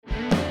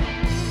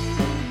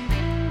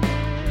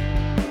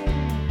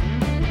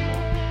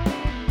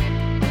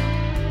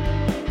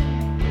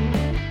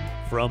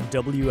From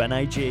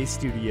WNIJ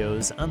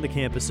Studios on the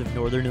campus of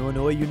Northern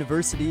Illinois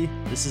University,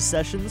 this is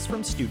Sessions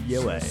from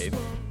Studio A.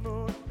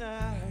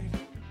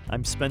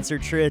 I'm Spencer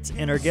Tritt,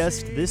 and our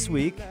guest this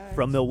week,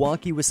 from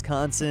Milwaukee,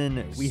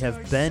 Wisconsin, we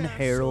have Ben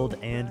Harrold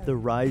and The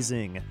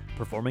Rising,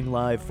 performing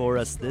live for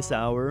us this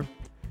hour.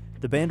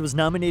 The band was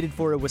nominated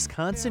for a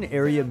Wisconsin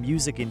Area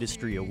Music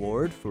Industry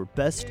Award for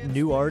Best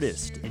New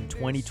Artist in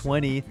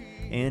 2020,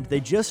 and they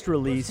just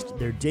released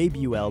their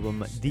debut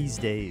album, These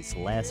Days,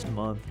 last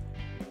month.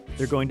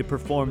 They're going to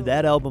perform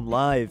that album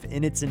live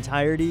in its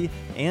entirety,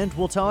 and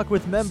we'll talk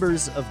with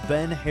members of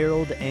Ben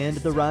Harrold and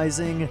The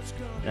Rising.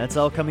 That's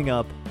all coming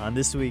up on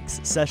this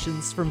week's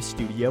Sessions from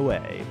Studio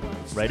A,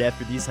 right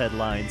after these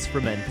headlines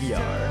from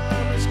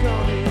NPR.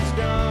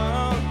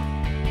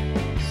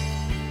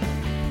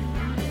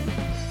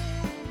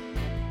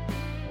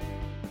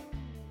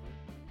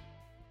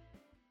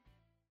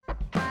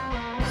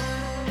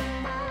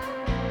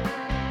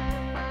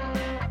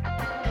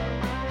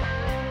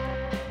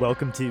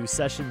 Welcome to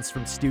Sessions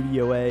from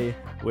Studio A,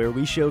 where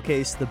we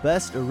showcase the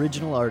best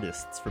original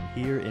artists from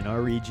here in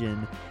our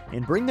region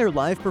and bring their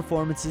live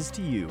performances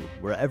to you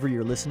wherever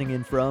you're listening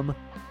in from.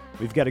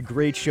 We've got a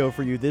great show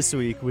for you this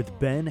week with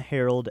Ben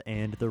Harrold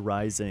and The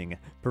Rising,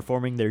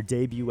 performing their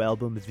debut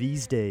album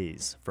These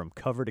Days from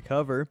cover to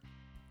cover.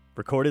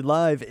 Recorded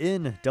live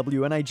in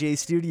WNIJ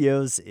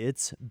Studios,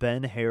 it's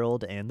Ben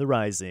Harrold and The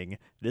Rising,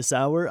 this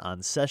hour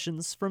on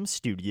Sessions from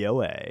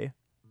Studio A.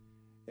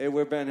 Hey,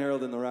 we're Ben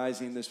Harrold and The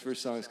Rising. This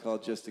first song is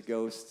called Just a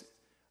Ghost.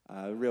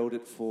 I wrote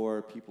it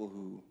for people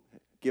who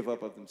give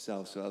up of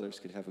themselves so others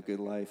could have a good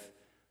life.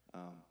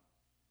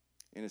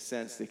 In a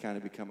sense, they kind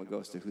of become a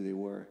ghost of who they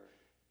were.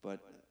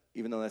 But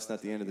even though that's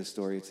not the end of the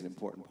story, it's an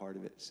important part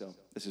of it. So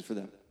this is for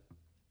them.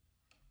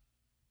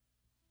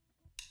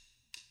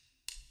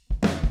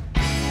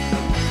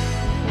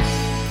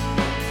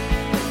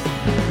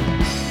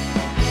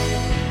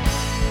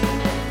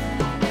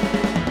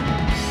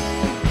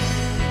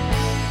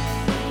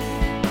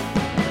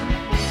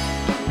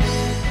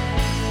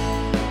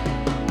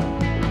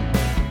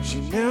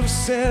 Never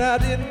said I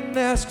didn't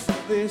ask for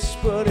this,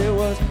 but it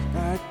was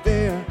right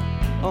there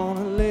on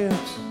her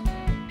lips.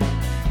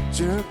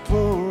 Jerk,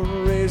 pour,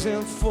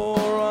 raising 4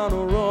 on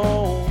her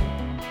own.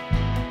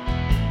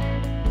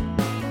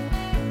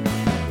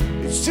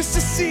 It's just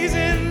a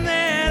season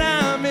that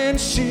I'm in,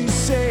 she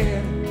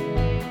said,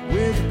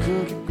 with a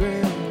crooked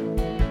grin.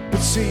 But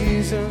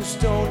seasons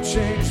don't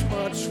change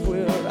much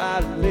where I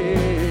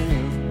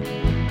live.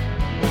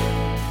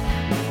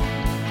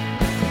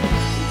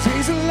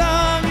 Days are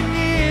long,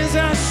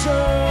 I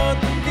saw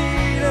the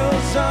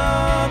needles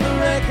on the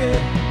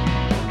record.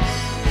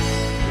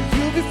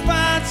 You'll be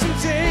fine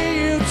someday,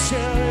 you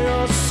tell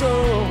your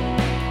soul.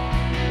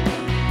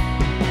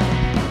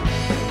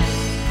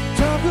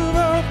 Talk of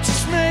hope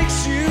just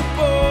makes you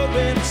bold,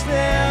 and it's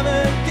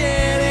never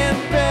getting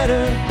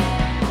better.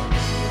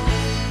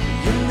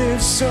 You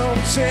live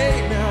someday,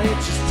 now you're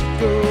just a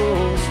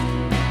ghost.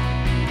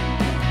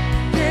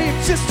 Yeah,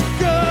 you're just a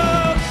ghost.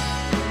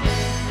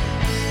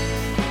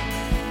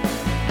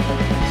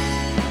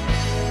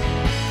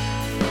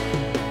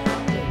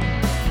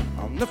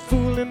 Not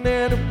fooling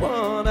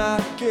anyone, I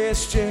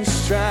guess,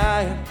 just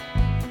trying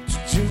to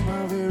do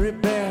my very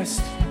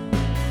best.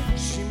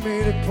 She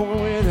made a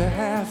point with a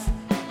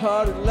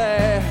half-hearted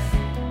laugh.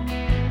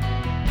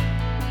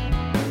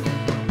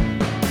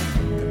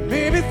 And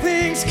maybe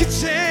things could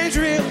change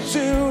real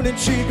soon, and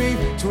she'd be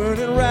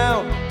turning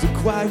around the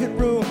quiet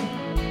room.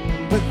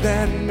 But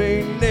that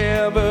may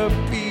never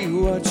be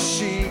what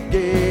she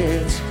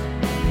gets.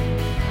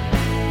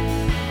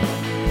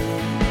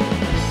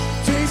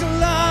 Days are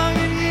long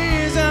and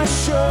years are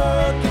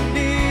short, the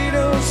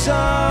needles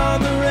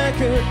on the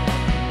record.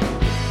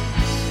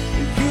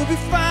 You'll be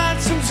fine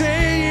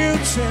someday, you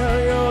tell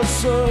your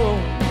soul.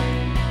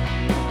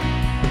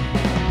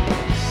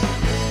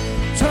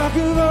 Talk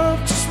of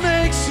hope just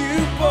makes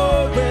you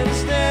bold, and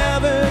it's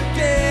never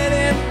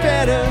getting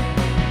better.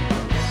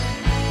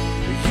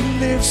 You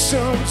live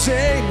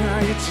someday, now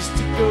you're just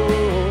a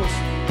ghost.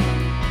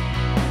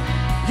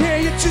 Yeah,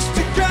 you're just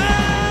a ghost.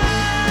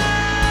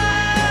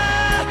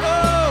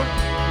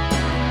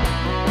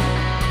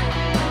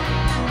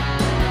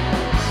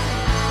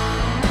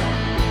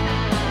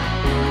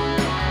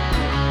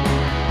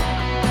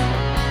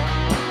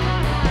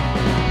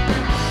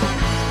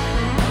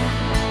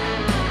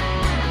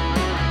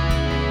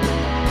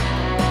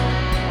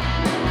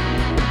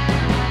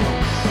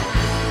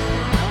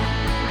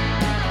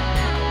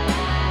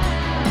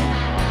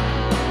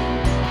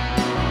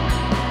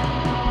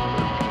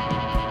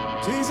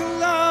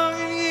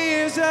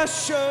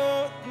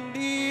 Short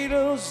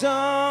needles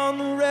on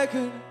the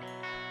record.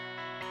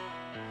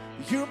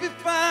 You'll be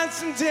fine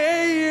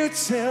someday, you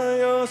tell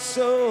your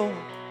soul.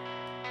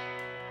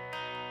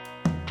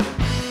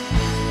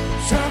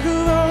 Talk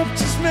of hope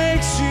just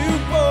makes you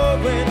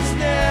bold, when it's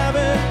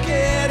never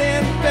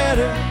getting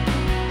better.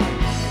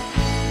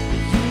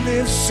 You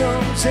live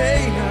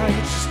someday, now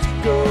you're just a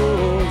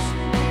ghost.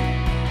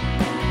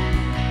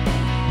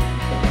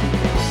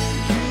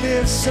 You live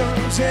it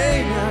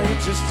someday. Now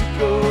you're just a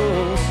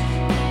ghost.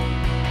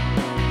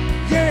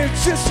 Yeah, you're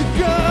just a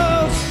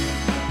ghost.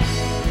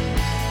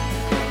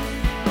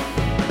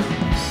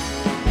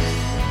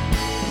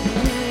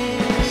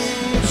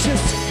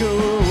 Just a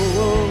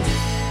ghost.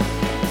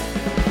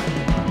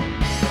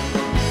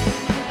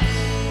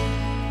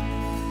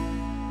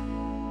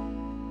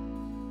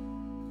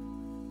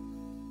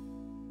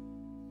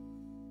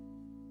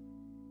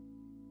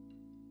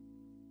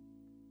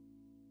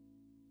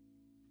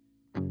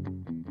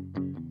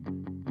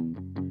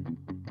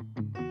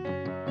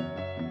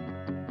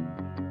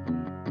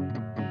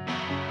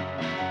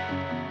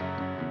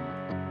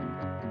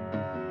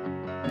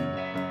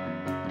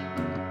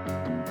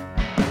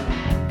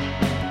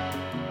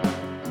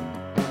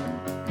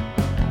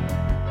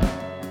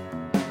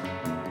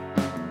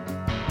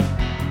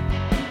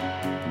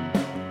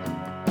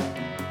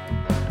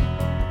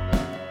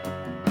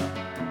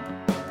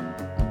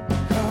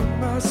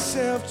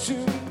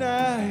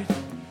 Tonight,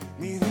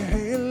 neath the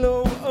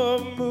halo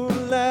of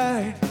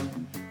moonlight,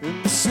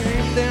 and the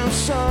same damn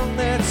song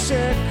that's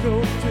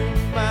echoed through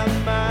my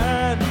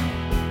mind.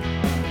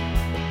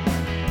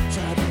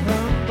 Tried to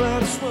run,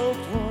 but I slowed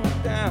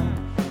one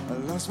down. I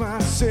lost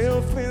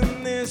myself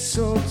in this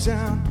old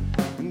town,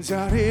 and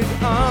dotted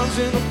arms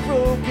in a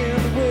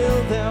broken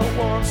will that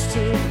wants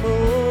to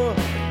move.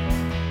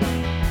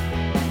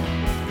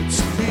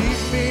 To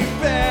leave me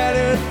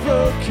battered,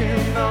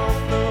 broken on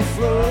the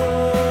floor.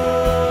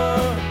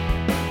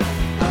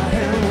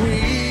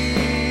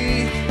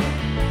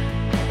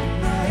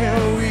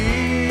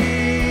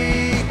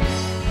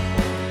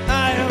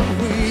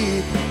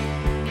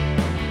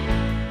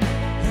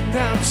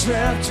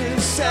 Trapped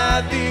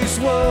inside these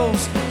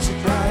walls, so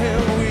I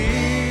am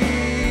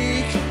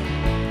weak,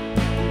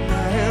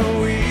 I am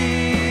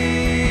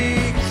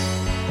weak,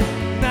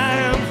 I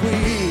am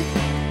weak.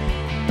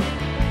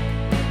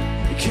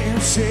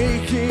 Can't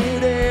take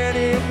it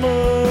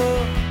anymore.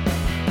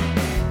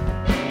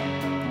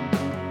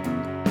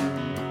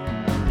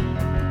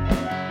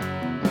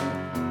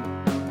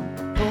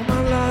 Oh,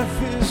 my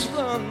life is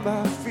run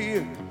by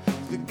fear.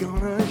 They're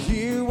gonna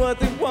hear what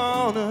they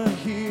wanna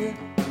hear.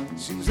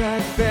 Seems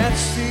like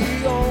that's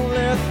the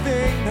only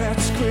thing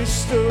that's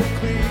crystal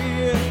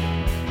clear.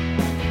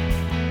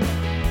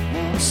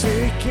 Was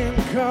taken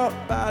caught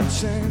by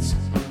chance,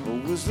 or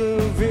was the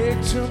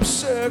victim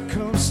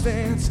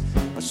circumstance?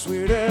 I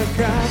swear to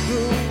God,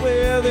 the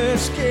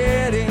weather's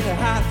getting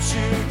hot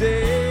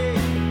today,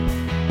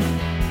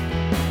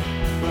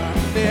 but I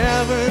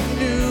never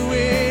knew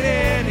it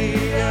any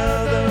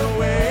other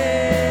way.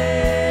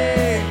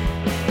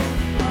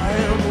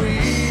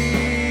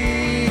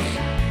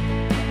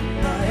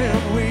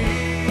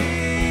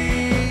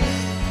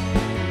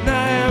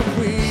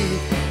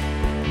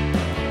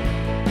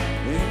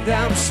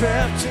 I'm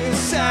trapped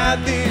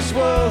inside these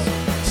walls,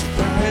 so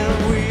I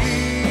am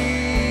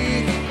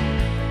weak,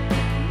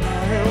 I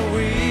am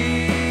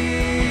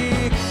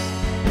weak,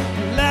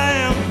 I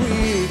am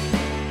weak.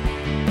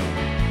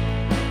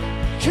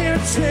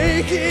 Can't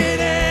take it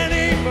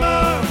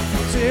anymore.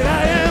 Said I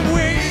am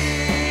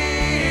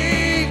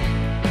weak,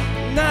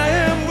 I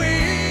am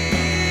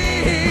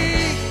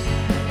weak,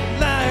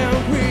 I am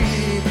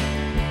weak,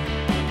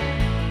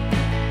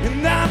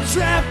 and I'm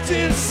trapped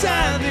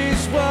inside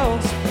these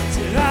walls.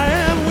 I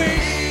am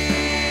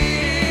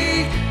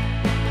weak,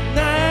 I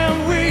am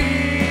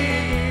weak,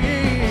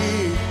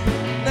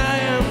 I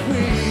am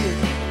weak.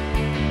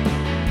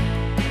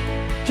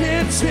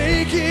 Can't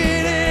take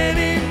it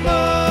anymore.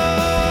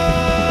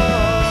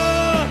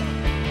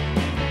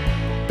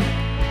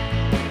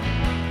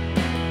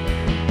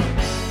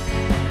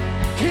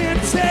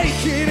 Can't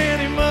take it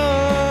anymore.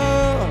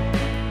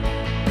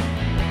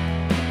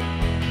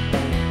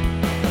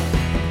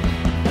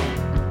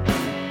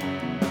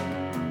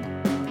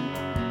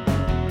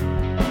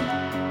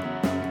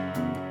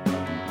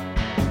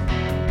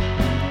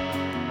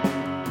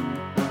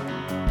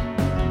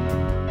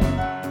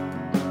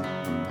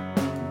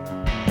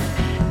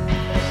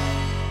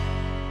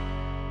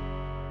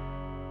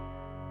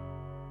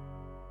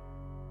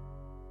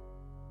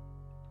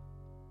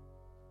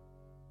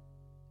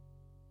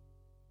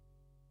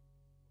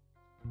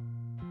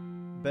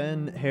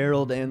 Ben,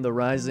 Harold, and The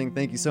Rising,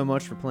 thank you so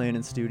much for playing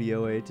in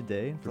Studio A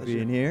today, for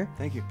being here.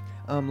 Thank you.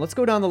 Let's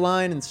go down the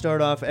line and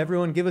start off.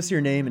 Everyone, give us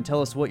your name and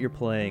tell us what you're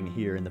playing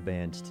here in the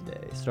band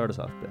today. Start us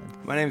off, Ben.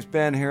 My name's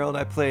Ben Harold.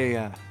 I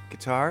play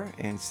guitar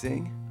and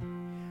sing.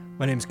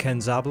 My name's Ken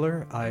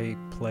Zabler. I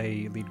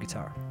play lead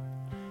guitar.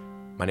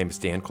 My name is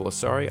Dan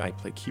Colasari. I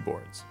play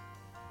keyboards.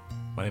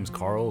 My name's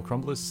Carl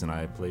Crumblis, and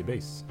I play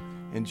bass.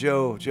 And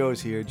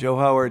Joe's here. Joe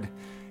Howard,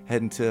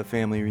 heading to a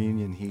family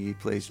reunion. He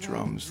plays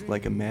drums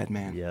like a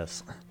madman.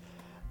 Yes.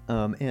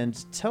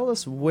 And tell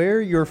us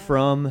where you're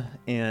from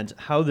and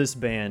how this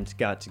band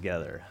got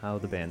together, how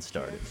the band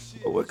started.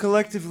 Well, we're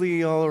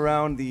collectively all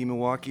around the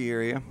Milwaukee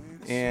area,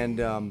 and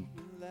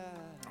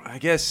I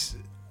guess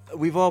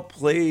we've all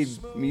played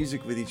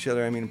music with each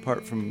other. I mean,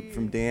 apart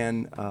from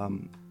Dan,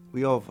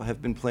 we all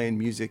have been playing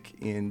music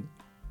in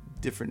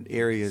different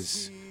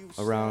areas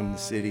around the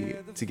city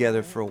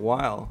together for a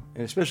while,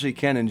 and especially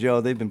Ken and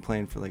Joe, they've been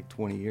playing for like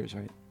 20 years,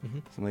 right? Mm-hmm.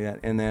 Something like that.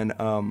 And then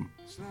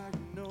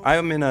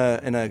I'm in a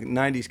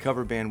 90s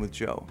cover band with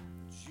Joe,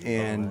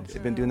 and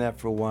I've been doing that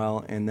for a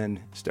while, and then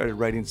started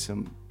writing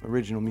some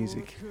original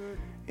music.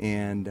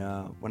 And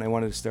when I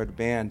wanted to start a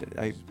band,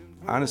 I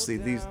honestly,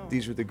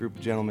 these were the group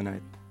of gentlemen I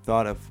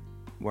thought of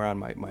were on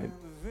my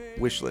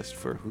wish list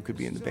for who could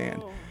be in the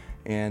band.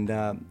 And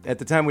at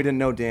the time we didn't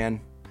know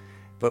Dan,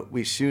 but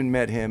we soon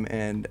met him,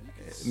 and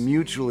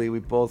mutually we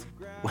both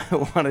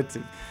wanted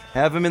to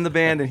have him in the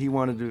band, and he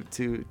wanted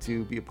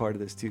to be a part of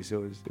this too.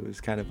 So it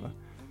was kind of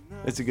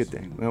it's a good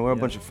thing. We're a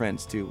bunch of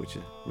friends too, which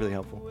is really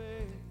helpful.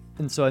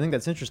 And so I think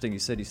that's interesting. You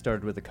said you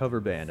started with a cover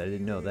band. I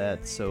didn't know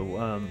that.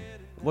 So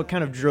what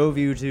kind of drove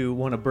you to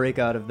want to break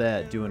out of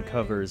that, doing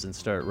covers, and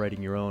start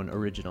writing your own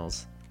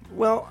originals?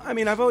 Well, I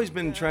mean, I've always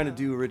been trying to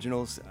do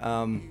originals.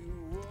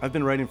 I've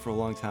been writing for a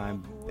long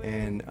time,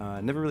 and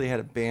never really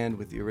had a band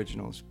with the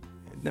originals.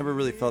 Never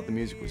really felt the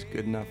music was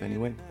good enough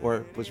anyway,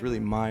 or was really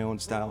my own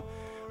style.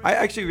 I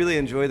actually really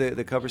enjoy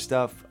the cover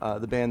stuff,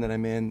 the band that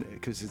I'm in,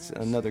 because it's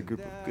another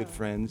group of good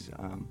friends.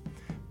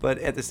 But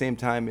at the same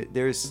time,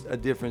 there's a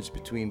difference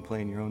between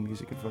playing your own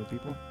music in front of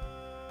people,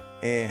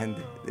 and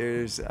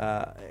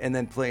and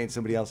then playing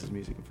somebody else's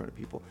music in front of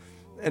people.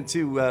 And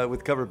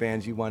with cover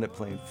bands, you wind up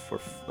playing for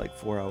like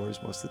 4 hours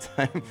most of the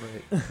time.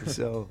 Right.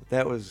 So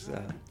that was,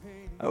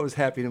 I was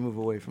happy to move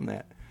away from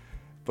that.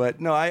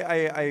 But no,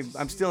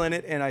 I'm still in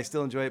it, and I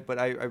still enjoy it. But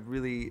I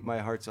really, my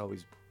heart's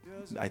always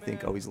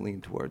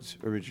leaned towards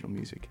original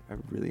music. I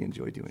really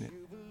enjoy doing it.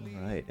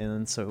 All right,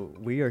 and so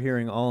we are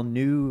hearing all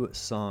new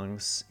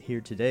songs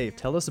here today.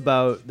 Tell us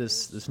about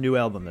this new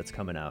album that's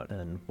coming out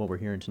and what we're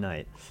hearing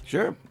tonight.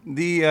 Sure.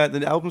 The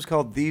album's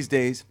called These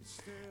Days.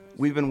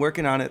 We've been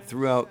working on it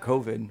throughout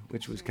COVID,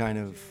 which was kind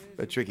of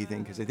a tricky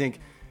thing, because I think,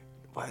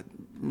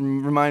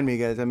 remind me,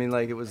 guys, I mean,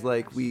 like, it was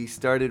like we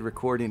started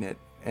recording it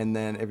and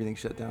then everything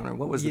shut down, or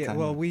what was the time?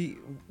 Well, we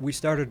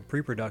started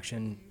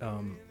pre-production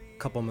a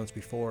couple months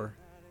before,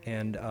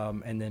 and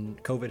then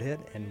COVID hit,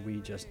 and we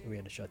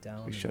had to shut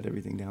down. We shut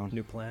everything down.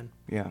 New plan.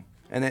 Yeah,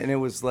 and it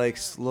was like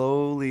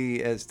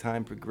slowly as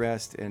time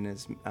progressed and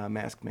as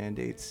mask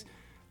mandates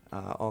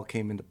all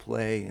came into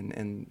play,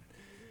 and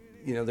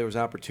you know, there was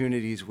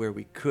opportunities where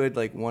we could,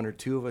 like, one or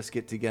two of us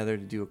get together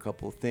to do a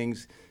couple of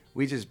things.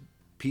 We just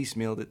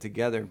piecemealed it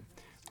together.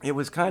 It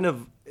was kind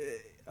of,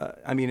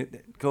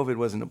 COVID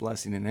wasn't a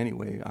blessing in any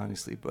way,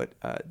 honestly, but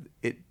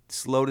it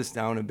slowed us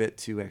down a bit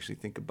to actually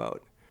think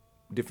about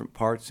different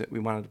parts that we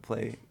wanted to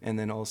play. And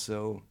then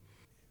also,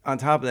 on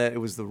top of that, it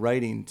was the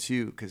writing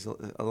too, because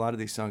a lot of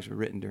these songs were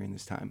written during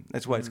this time.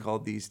 That's why it's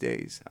called These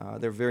Days.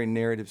 They're very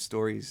narrative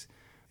stories.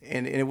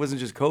 And it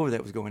wasn't just COVID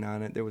that was going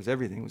on. There was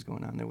everything was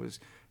going on. There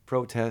was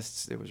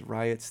protests, there was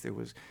riots, there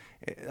was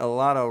a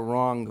lot of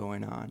wrong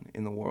going on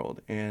in the world.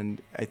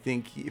 And I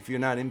think if you're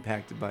not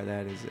impacted by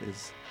that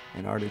as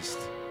an artist,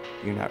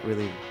 you're not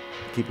really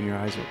keeping your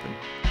eyes open.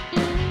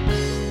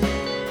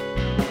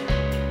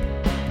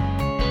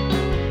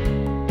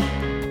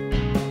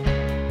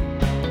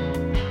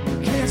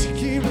 Can't you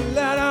keep the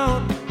light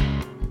on?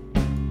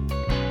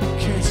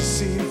 Can't you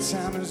see the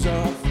time is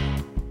off?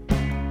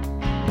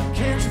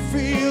 Can't you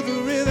feel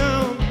the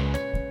rhythm?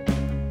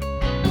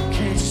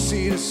 Can't you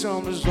see the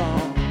summer's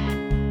long?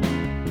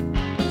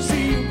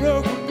 See a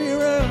broken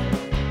mirror,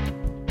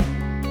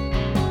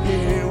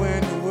 hit it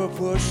when you were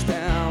pushed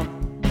down.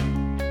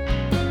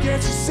 Get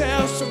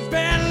yourself some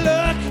bad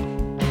luck,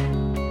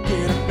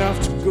 get enough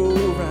to go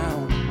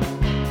around.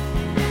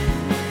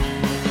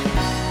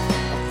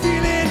 I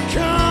feel it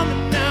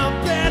coming now,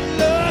 bad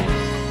luck.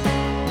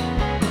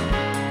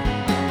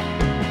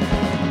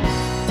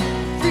 I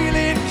feel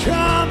it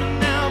coming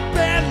now,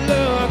 bad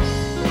luck.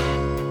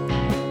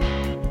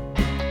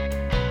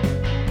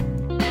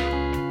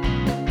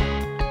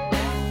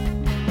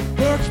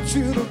 Working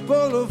to the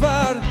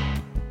boulevard,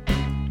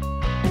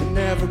 we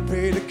never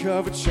paid a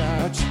cover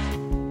charge.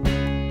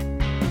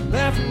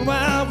 Laughing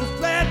while we're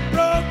flat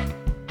broke,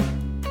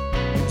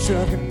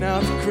 chucking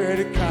out the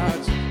credit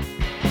cards.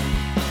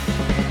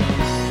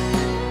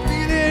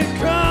 Feel it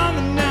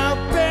coming now,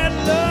 bad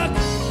luck.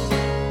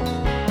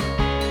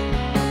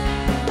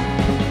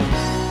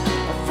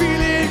 I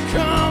feel it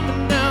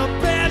coming now,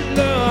 bad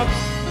luck.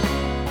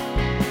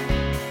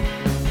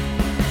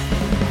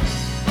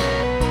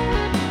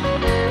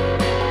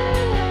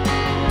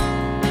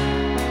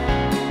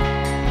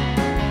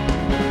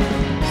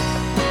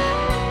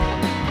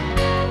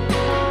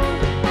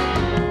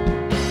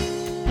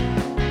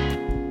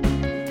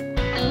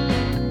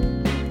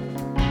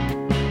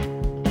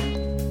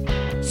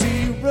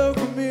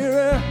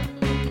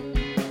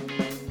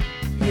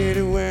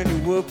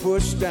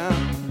 Pushed down.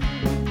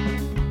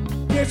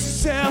 Get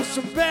yourself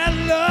some bad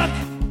luck,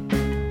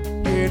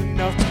 get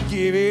enough to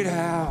give it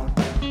out. I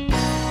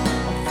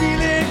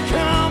feel it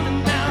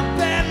coming now,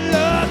 bad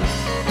luck.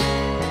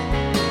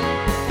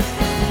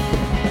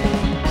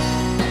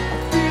 I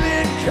feel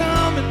it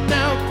coming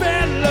now,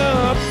 bad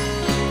luck.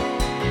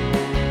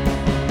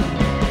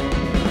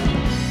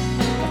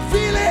 I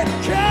feel it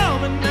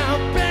coming now,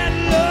 bad luck.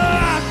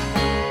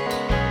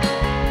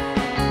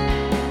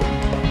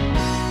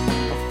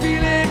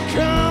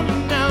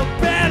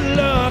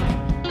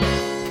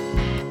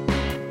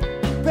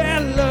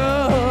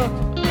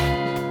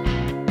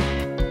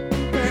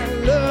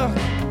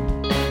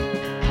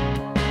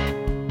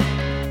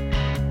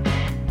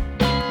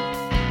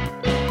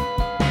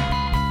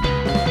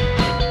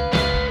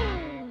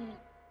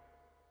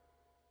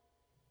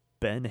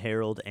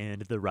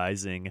 and The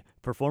Rising,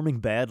 performing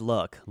Bad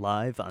Luck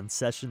live on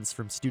Sessions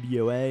from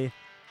Studio A.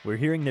 We're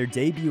hearing their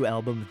debut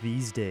album,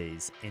 These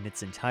Days, in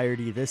its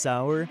entirety this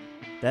hour.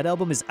 That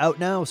album is out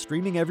now,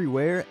 streaming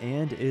everywhere,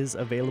 and is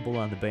available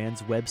on the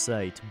band's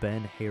website,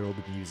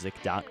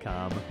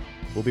 benharoldmusic.com.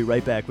 We'll be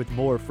right back with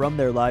more from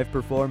their live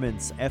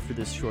performance after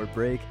this short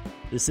break.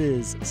 This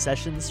is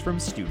Sessions from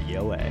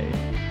Studio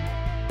A.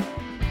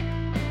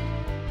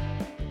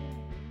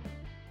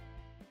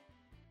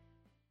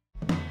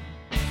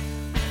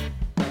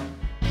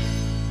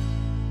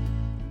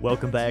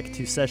 Welcome back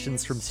to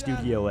Sessions from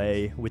Studio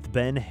A with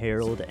Ben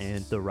Harold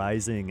and The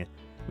Rising.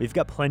 We've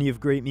got plenty of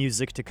great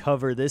music to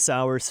cover this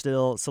hour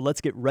still, so let's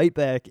get right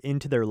back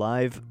into their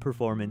live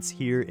performance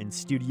here in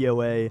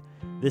Studio A.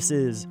 This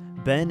is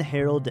Ben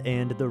Harold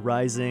and The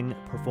Rising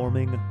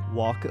performing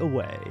Walk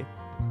Away.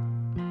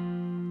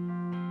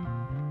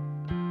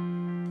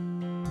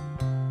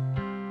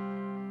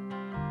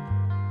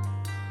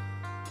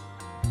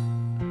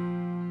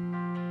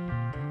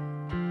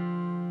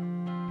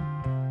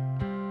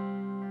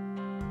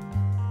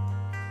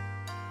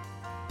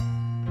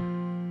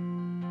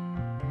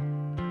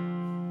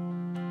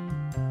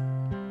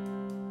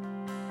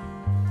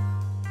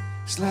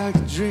 It's like a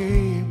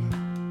dream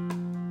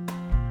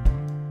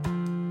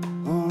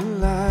or a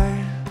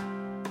lie,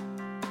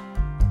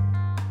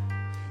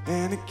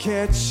 and it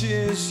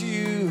catches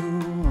you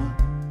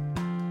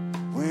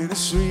when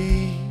it's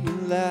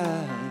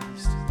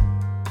realized,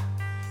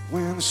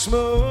 when the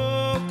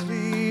smoke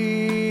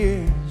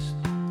clears.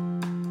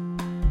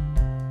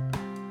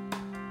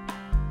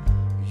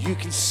 You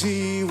can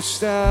see what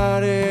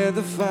started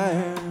the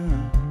fire.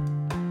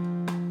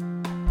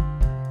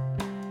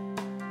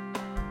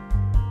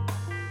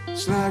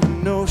 It's like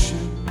an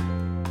ocean,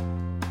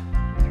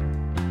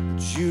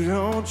 but you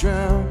don't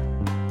drown,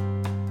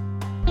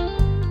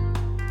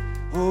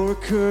 or a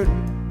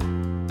curtain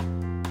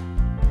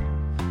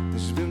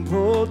has been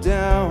pulled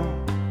down.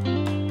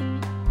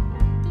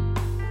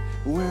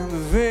 When the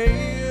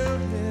veil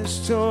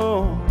is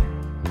torn,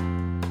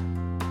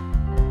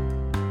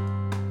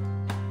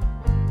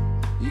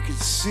 you can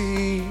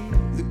see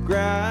the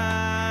ground.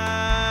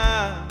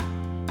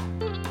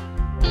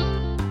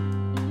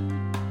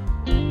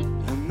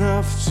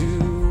 Enough to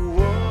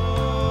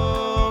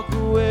walk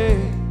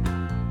away.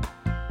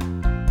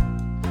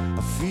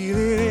 I feel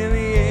it in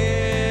the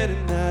air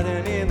tonight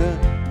and in the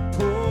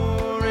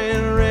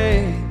pouring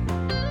rain,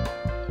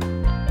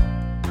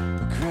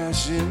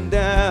 crashing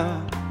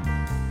down.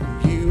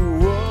 You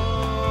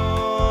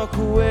walk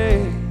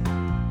away.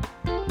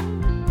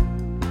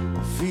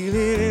 I feel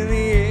it in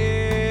the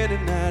air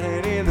tonight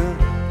and in the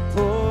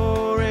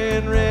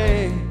pouring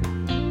rain,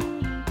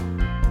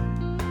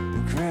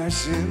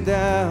 crashing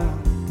down.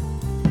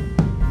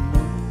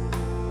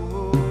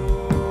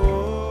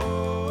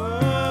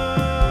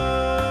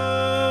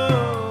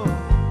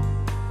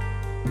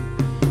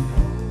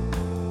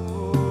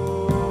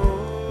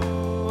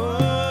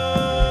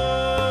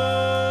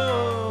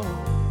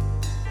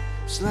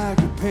 It's like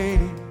a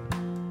painting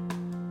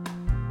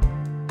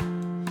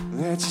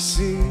that you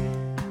see.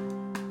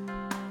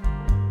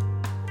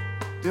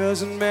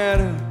 Doesn't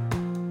matter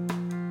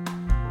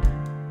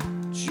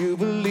what you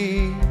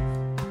believe.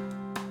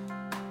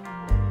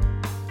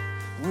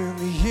 When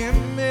the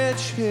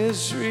image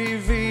is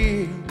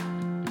revealed,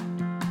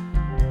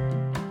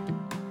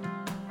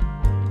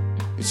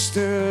 it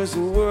stirs the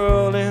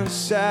world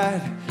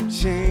inside,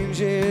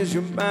 changes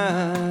your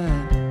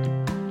mind.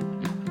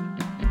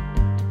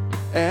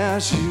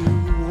 As you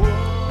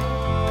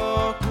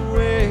walk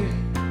away,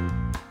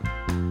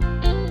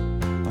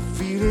 I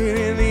feel it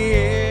in the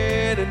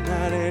air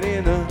tonight and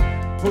in the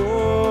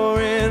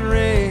pouring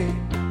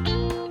rain,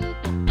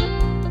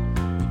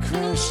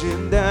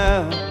 crashing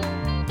down.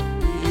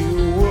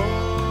 You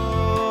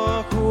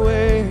walk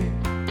away,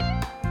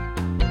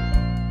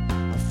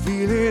 I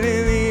feel it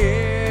in the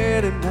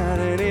air tonight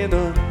and in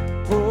the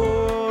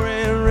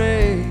pouring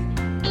rain,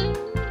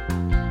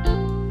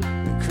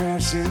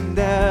 crashing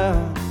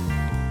down.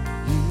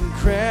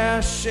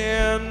 Crash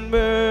and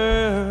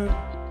burn,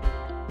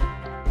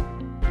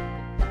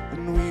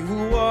 and we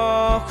will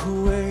walk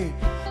away.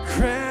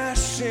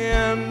 Crash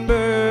and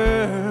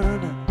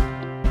burn,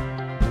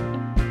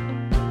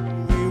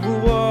 and we will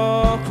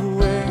walk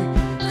away.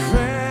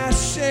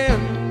 Crash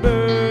and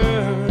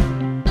burn,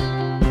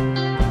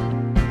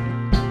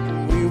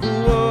 and we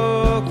will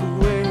walk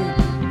away.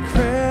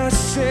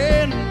 Crash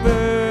and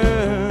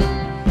burn,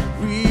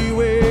 we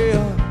will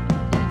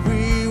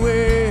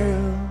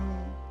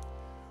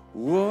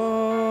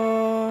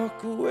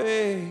walk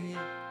away.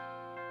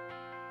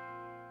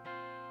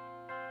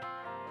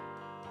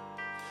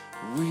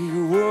 We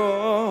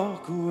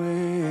walk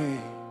away.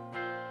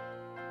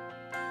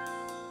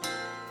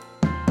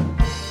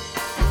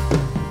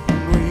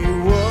 We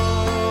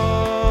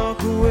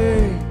walk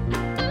away.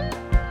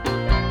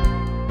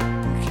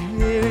 We can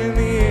get in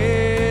the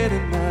air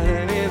tonight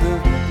and in the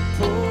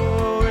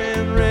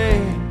pouring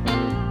rain,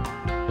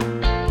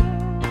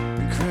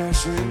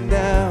 crashing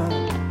down.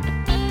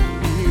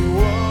 We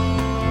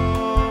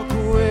walk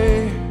away.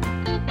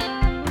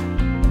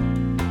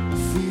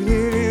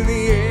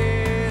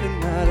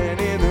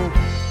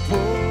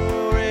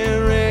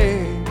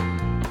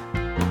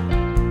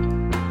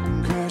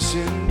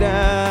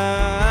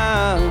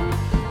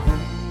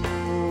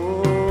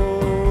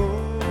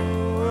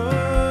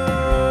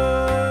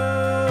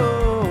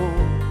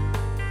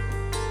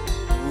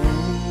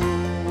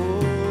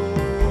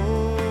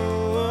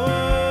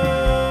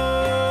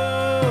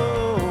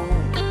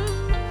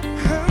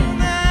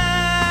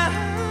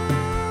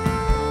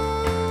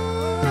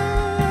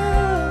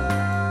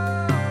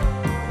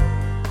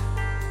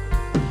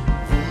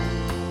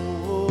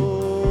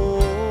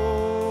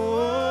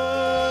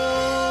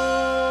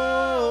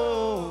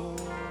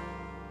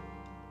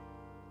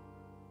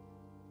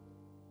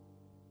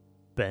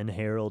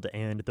 Harold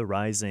and The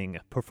Rising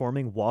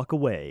performing Walk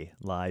Away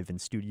live in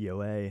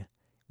Studio A.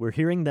 We're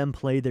hearing them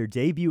play their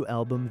debut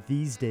album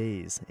These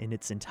Days in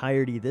its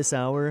entirety this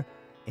hour,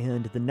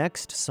 and the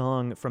next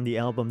song from the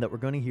album that we're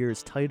going to hear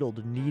is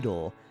titled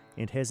Needle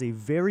and has a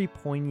very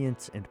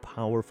poignant and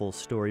powerful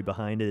story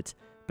behind it.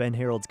 Ben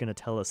Harold's going to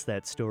tell us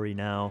that story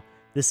now.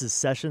 This is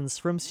Sessions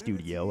from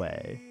Studio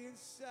A.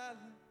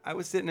 I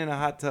was sitting in a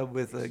hot tub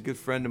with a good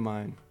friend of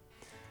mine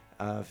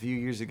a few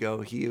years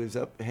ago. He was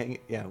up hanging.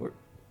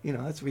 Yeah,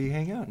 that's where you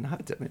hang out in the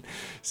hot tub. Man.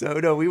 So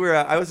no,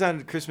 I was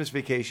on Christmas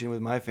vacation with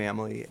my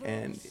family,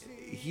 and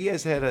he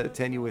has had a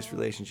tenuous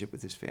relationship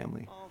with his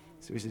family.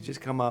 So he said,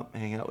 just come up,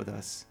 hang out with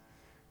us.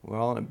 We're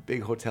all in a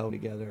big hotel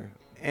together,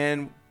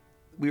 and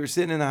we were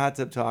sitting in the hot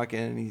tub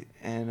talking,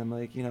 and I'm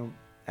like,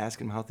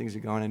 asking him how things are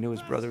going. I knew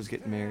his brother was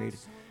getting married,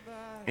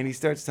 and he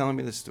starts telling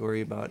me the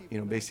story about,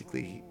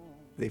 basically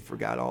they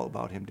forgot all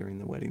about him during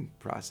the wedding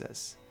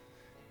process.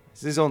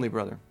 It's his only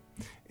brother.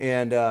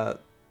 And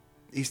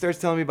he starts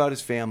telling me about his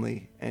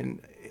family,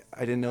 and I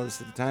didn't know this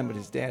at the time, but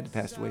his dad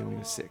passed away when he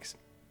was 6.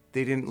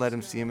 They didn't let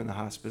him see him in the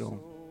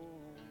hospital.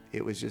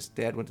 It was just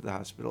Dad went to the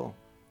hospital,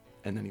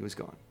 and then he was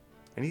gone.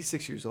 And he's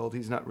 6 years old.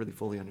 He's not really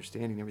fully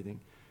understanding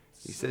everything.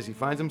 He says he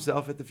finds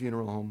himself at the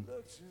funeral home,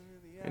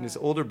 and his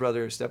older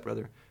brother, his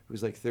stepbrother, who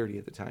was like 30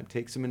 at the time,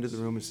 takes him into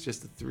the room. It's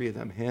just the three of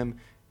them, him,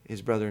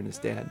 his brother, and his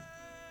dad.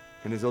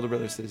 And his older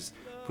brother says,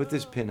 put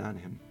this pin on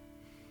him.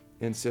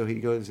 And so he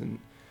goes and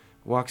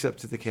walks up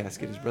to the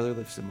casket. His brother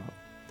lifts him up.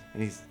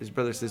 And his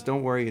brother says,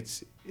 don't worry,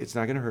 it's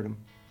not going to hurt him.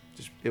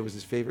 It was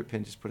his favorite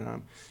pin, just put it on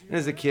him. And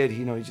as a kid,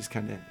 he just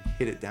kind of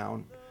hit it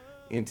down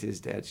into his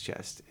dad's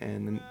chest.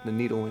 And the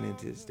needle went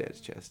into his dad's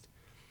chest.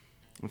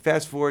 And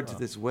fast forward to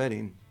this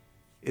wedding,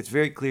 it's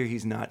very clear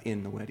he's not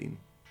in the wedding.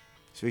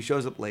 So he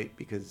shows up late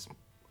because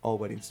all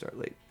weddings start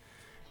late.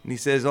 And he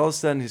says all of a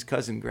sudden his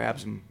cousin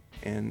grabs him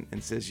and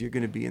says, you're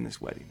going to be in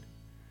this wedding.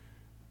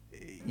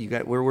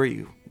 Where were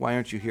you? Why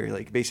aren't you here?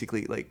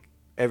 Basically,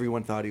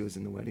 everyone thought he was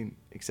in the wedding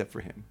except for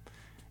him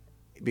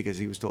because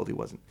he was told he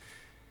wasn't.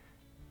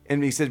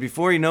 And he says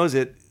before he knows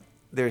it,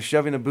 they're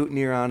shoving a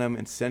boutonniere on him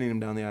and sending him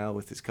down the aisle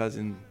with his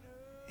cousin.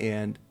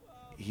 And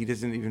he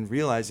doesn't even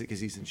realize it because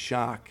he's in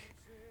shock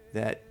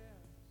that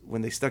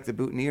when they stuck the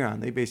boutonniere on,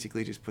 they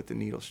basically just put the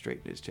needle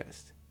straight in his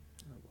chest.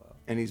 Oh, wow.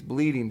 And he's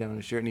bleeding down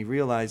his shirt, and he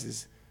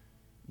realizes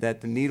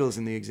that the needle's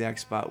in the exact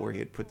spot where he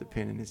had put the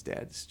pin in his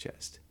dad's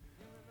chest.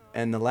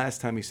 And the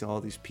last time he saw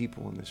all these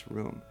people in this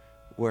room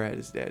were at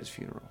his dad's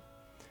funeral.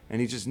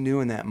 And he just knew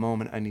in that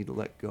moment, I need to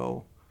let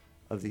go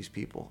of these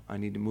people. I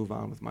need to move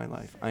on with my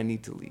life. I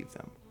need to leave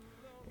them.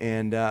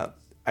 And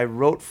I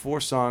wrote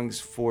 4 songs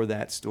for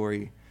that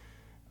story.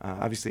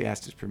 Obviously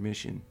asked his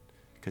permission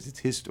because it's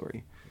his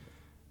story.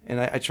 And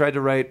I tried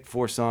to write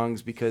 4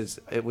 songs because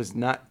it was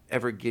not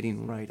ever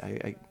getting right.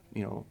 I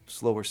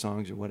slower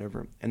songs or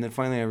whatever. And then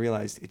finally I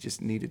realized it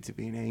just needed to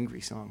be an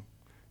angry song.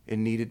 It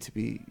needed to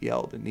be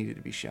yelled. It needed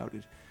to be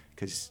shouted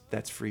because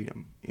that's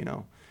freedom,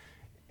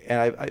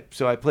 And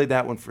so I played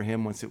that one for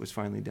him once it was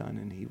finally done,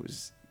 and he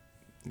was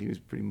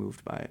pretty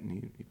moved by it, and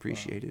he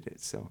appreciated it.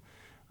 So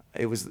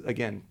it was,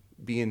 again,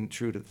 being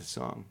true to the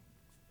song.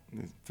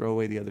 Throw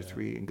away the other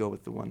 3 and go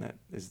with the one that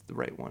is the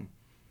right one.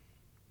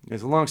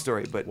 It's a long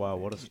story, but... Wow,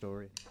 what a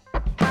story.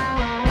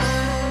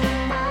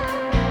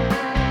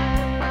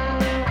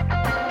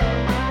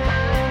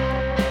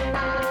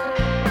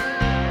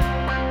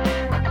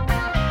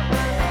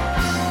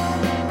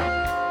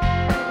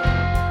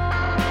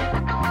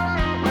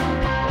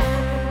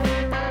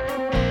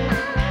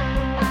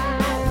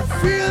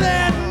 Feel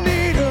that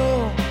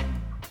needle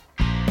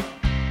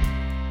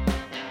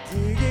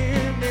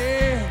digging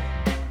in,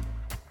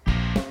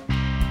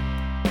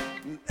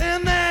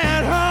 and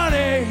that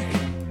heartache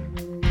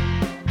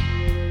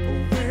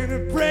when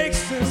it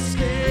breaks the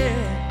skin.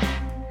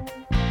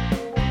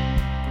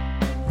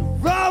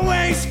 We're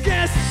always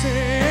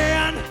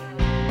guessing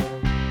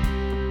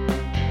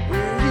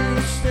where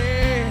you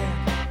stand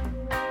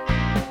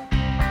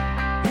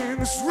in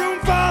this room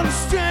full of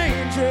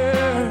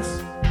strangers.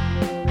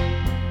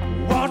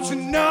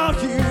 Watching all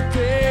you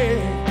did.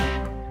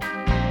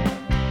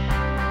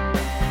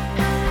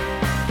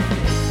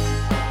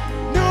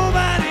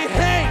 Nobody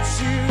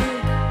hates you.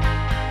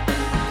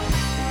 You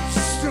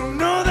just don't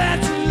know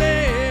that you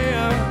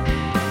live.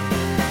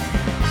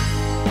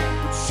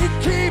 But you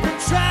keep on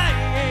trying.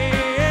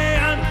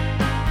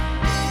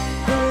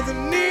 Though the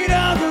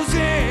needle goes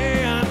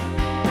in,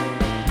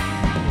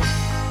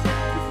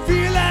 you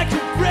feel like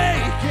you're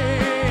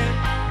breaking.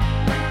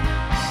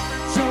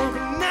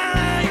 Jumping out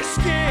of your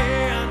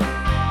skin.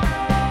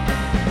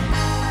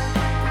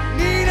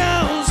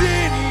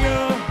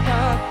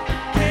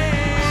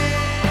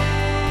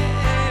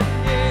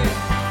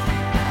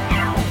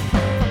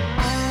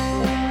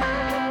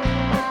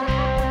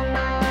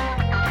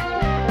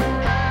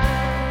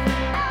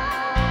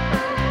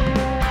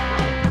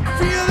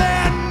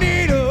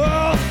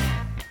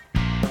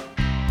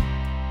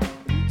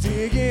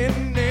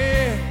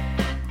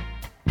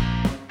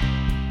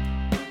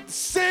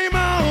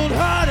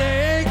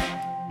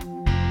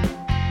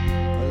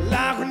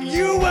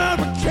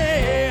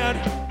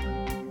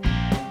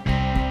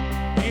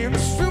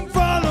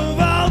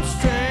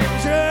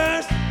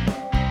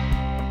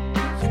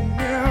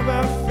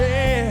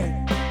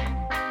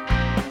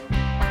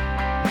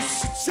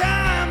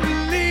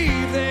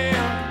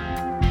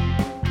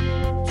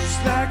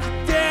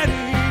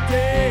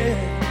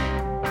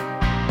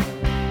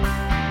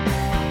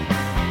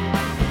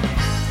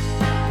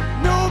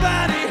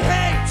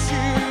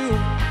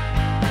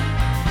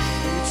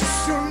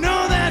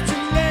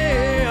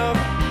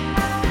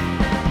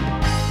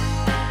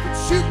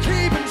 you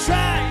keep on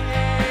trying.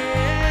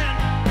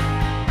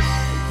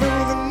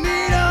 Though the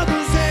needle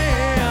goes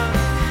in,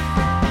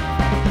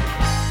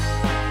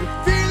 you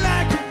feel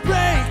like you're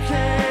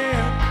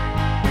breaking,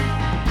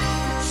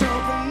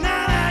 jumping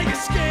out of your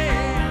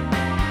skin.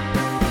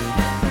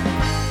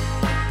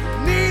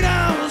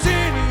 Needles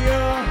in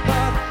your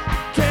heart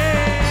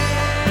again.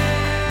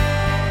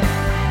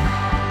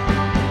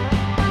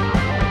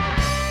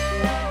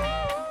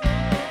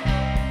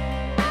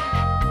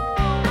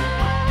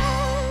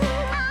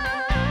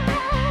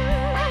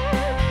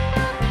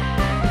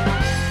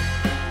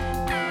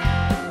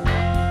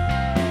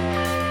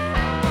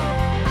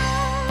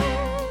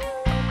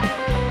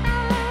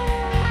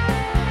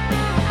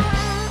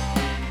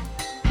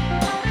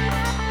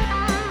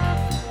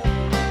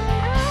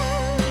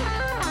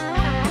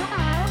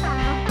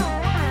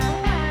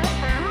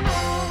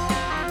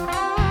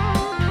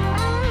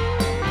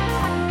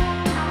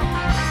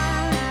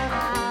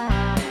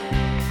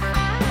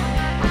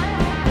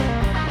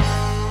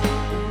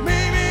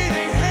 Maybe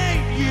they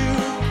hate you,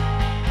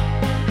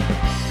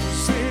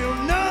 'cause they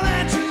don't know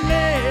that you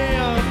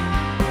live.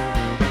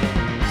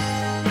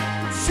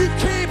 But you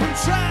keep on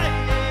trying,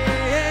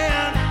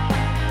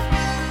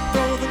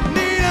 though the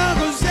needle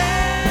goes in.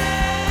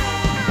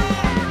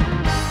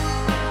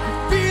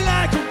 You feel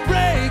like you're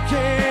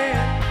breaking,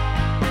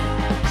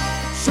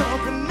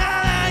 jumping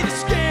out of your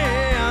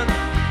skin.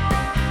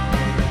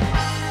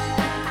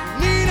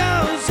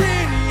 Needles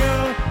in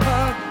your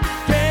heart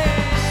again.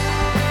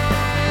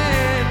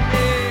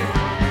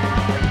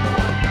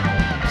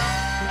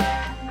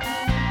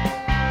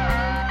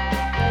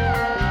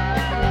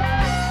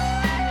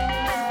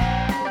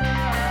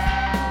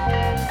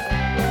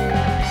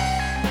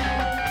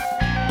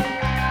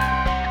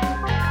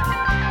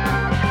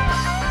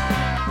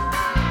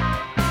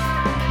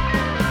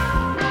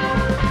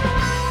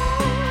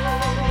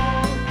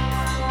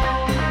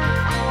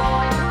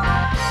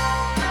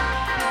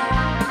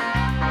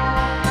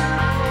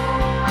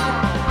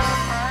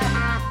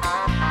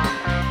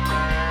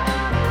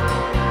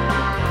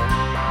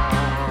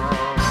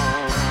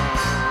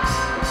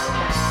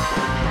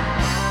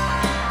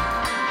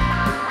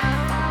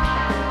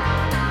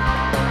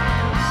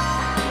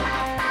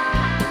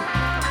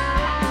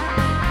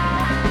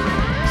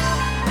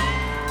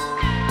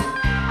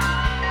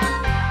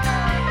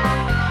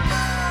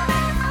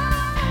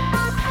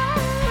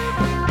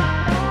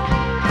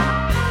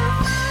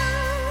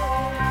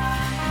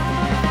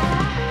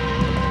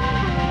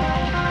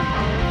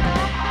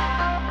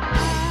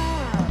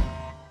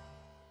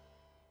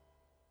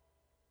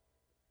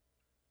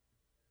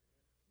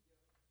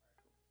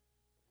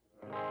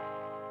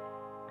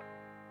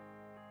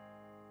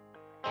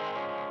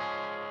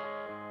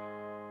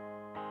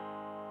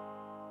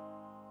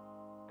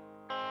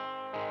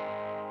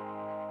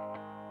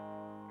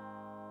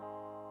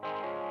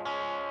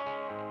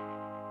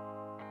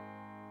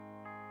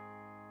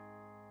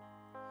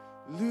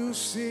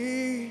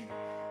 Lucy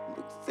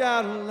looked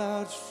out a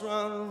large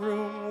front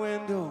room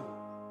window.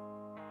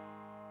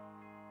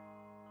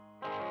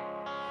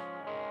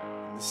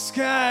 And the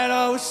sky had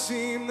always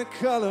seemed the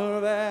color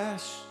of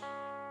ash.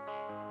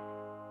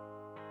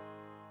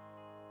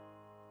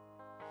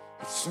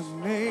 It's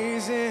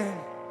amazing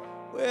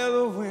where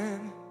the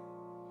wind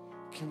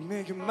can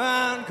make your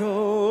mind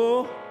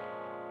go.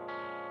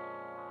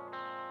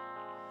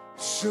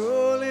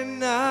 Surely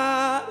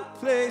not a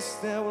place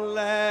that will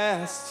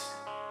last.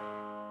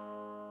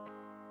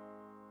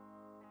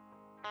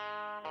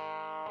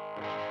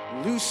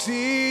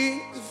 Lucy,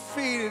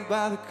 defeated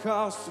by the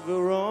cost of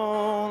her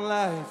own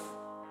life,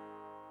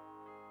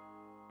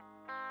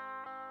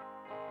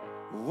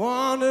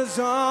 wanders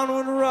on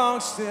with wrong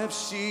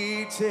steps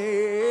she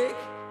take.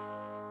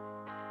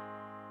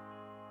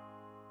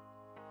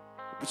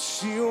 But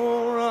she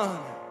won't run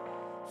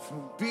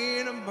from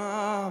being a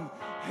mom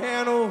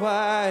and a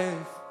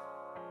wife.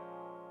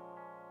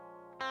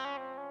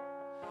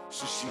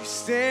 So she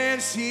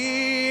stands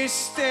here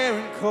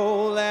staring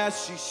cold as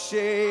she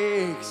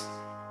shakes,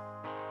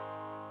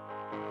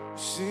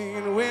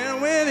 singing, when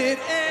will it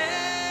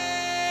end?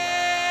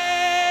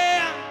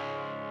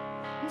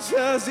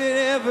 Does it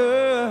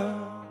ever?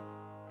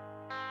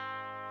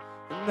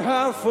 And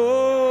how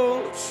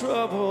full of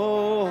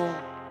trouble,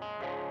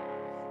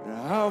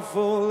 and how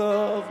full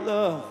of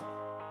love.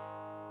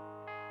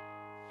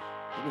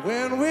 And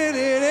when will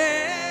it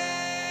end?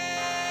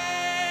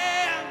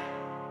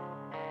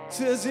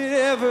 Does it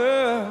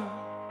ever?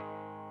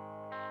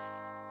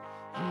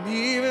 And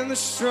even the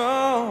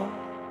strong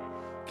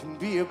can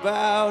be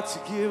about to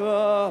give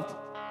up.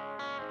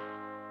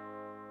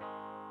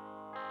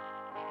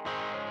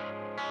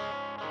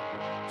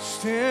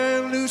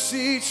 Staring,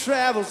 Lucy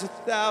travels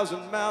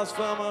 1,000 miles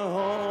from her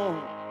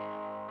home.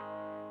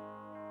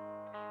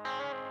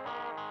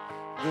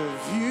 The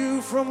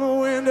view from the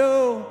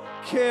window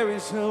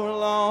carries her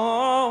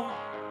along,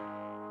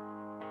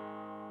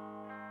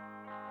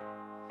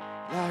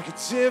 like a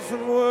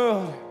different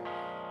world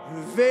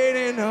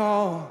invading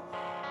all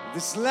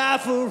this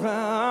life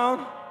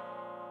around.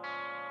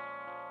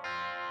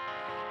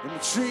 and the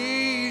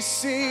trees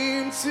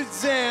seem to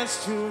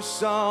dance to a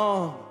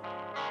song.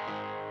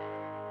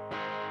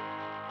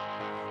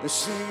 They're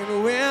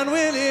singing, when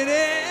will it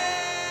end?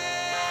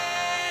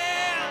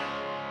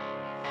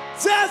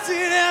 Does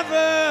it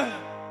ever?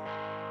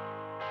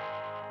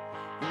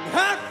 And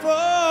heart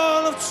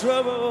full of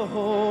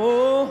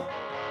trouble,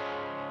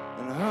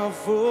 and heart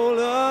full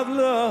of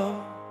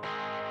love.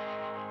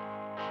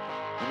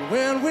 And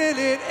when will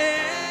it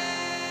end?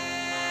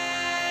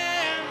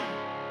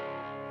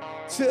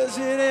 Does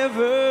it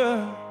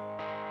ever?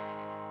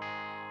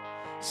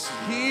 So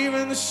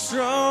even the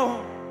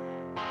strong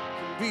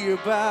can be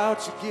about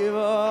to give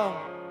up.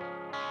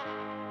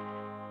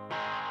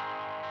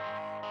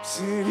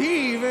 Said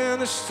even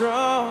the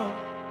strong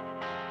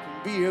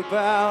can be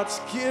about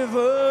to give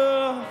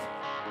up.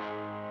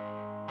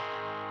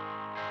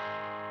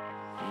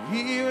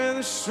 Even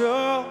the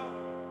strong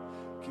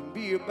can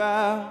be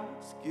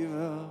about to give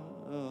up.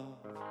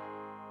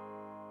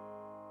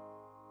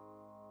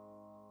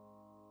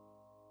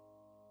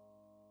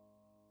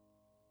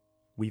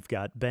 We've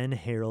got Ben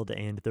Harrold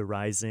and The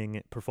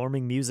Rising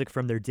performing music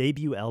from their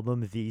debut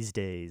album These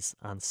Days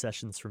on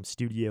Sessions from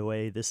Studio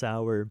A this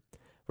hour.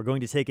 We're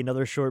going to take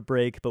another short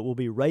break, but we'll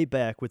be right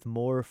back with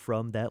more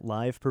from that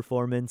live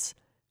performance.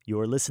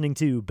 You're listening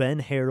to Ben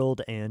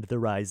Harrold and The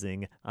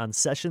Rising on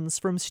Sessions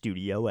from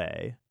Studio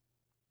A.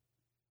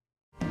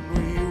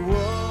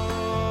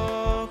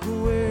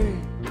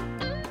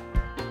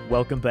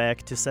 Welcome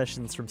back to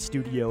Sessions from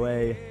Studio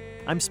A.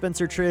 I'm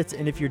Spencer Tritt,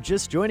 and if you're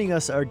just joining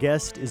us, our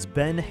guest is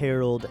Ben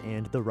Harrold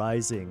and The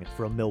Rising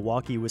from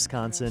Milwaukee,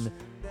 Wisconsin,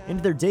 and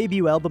their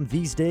debut album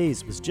These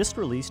Days was just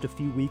released a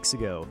few weeks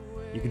ago.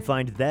 You can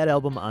find that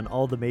album on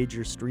all the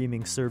major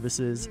streaming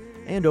services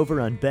and over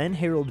on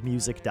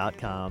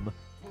benharoldmusic.com.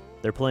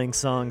 They're playing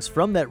songs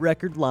from that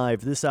record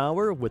live this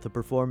hour with a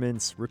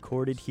performance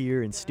recorded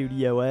here in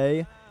Studio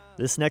A.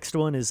 This next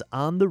one is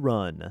On the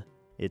Run.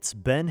 It's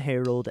Ben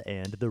Harrold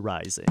and The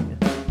Rising.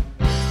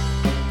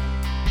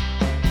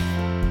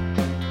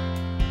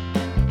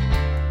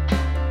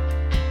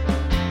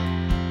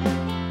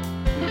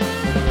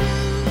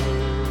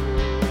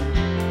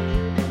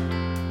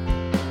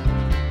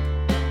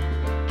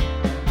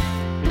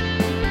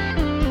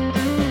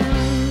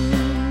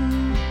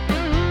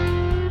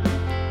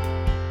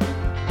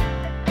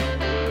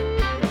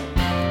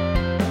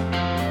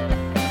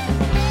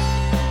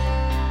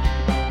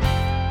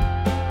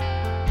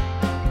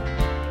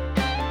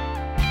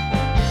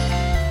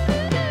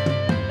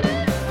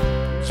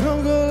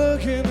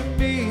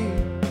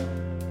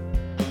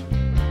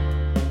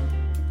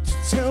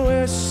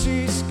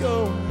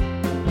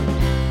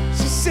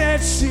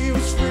 She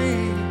was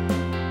free.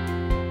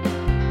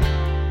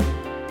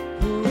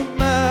 Who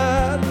am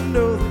I to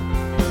know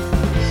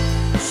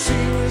that she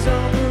was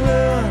on the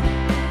run?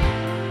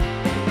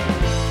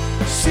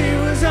 She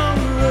was on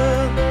the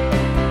run.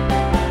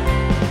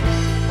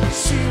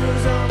 She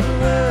was on the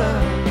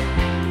run.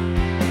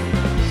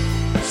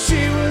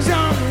 She was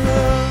on the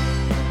run.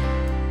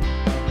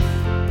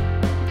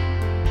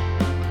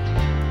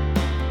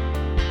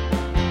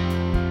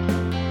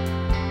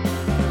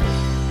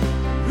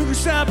 Who can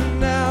stop her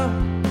now?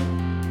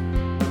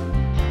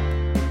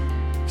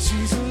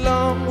 She's a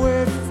long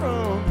way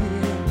from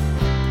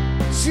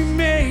here. She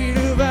made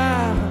a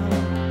vow,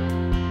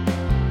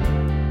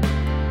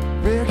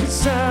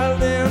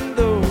 reconciling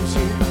those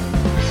years.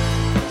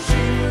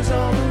 She was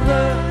on the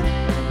run.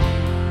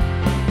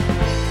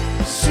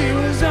 She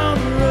was on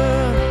the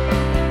run.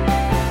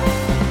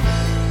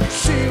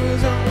 She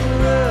was on the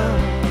run.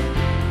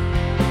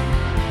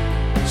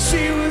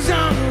 She was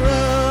on the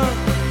run.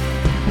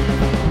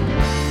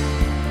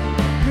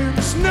 And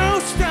there's no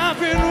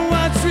stopping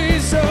what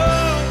she's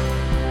on.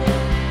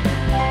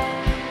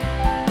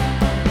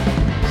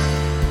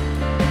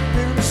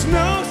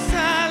 No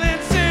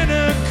silence in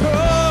her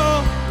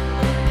call.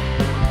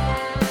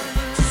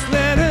 Just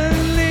let her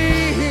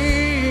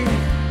leave.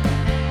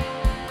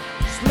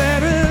 Just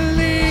let her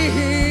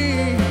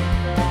leave.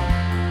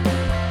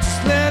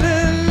 Just let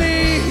her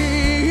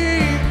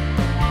leave.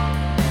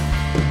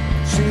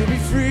 She'll be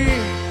free.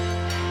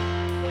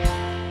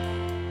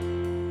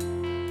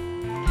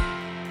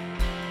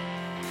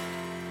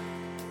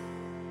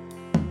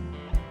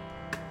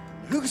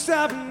 Who can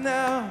stop her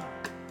now?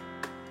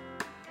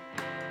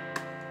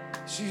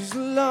 She's a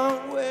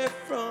long way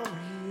from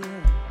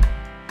here.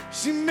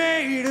 She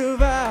made a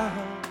vow,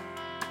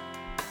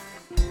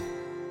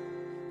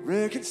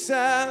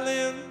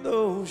 reconciling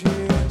those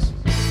years.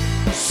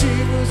 She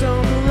was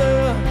on the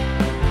run.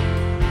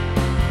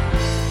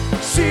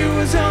 She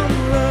was on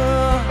the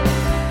run.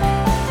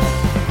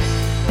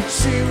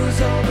 She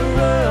was on the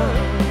run.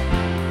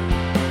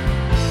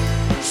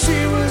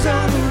 She was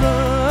on the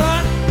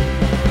run.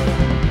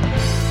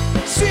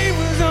 She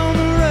was on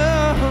the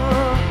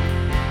run.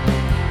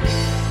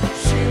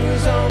 She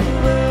was on the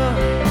run.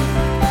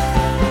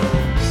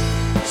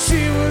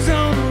 She was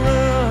on the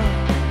run.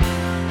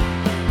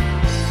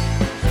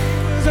 She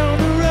was on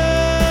the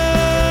run.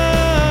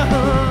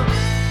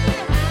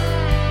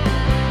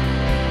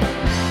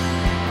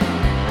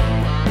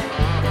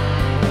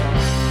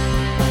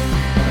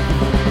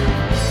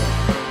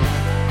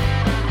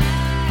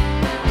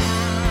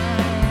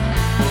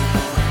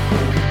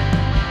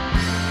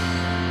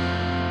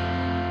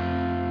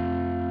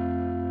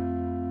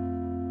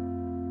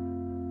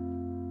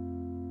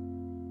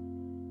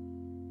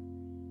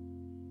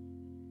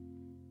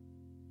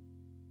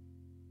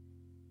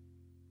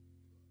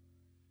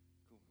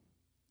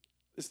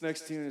 This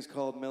next tune is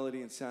called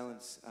Melody in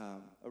Silence.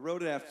 I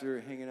wrote it after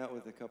hanging out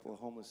with a couple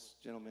of homeless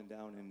gentlemen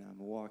down in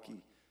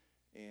Milwaukee.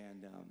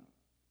 And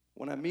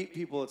when I meet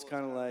people, it's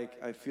kind of like,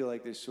 I feel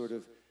like there's sort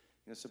of,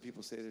 some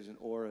people say there's an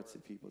aura to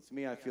people. To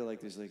me, I feel like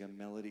there's like a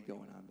melody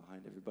going on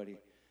behind everybody.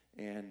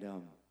 And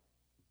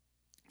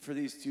for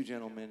these two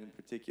gentlemen in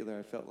particular,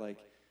 I felt like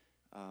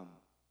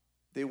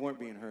they weren't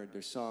being heard.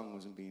 Their song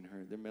wasn't being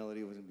heard. Their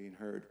melody wasn't being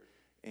heard.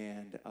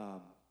 And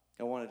I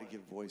wanted to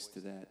give voice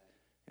to that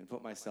and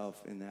put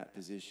myself in that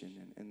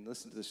position and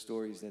listen to the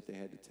stories that they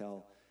had to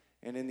tell.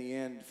 And in the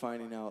end,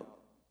 finding out,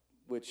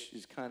 which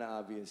is kind of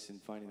obvious, and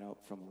finding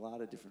out from a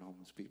lot of different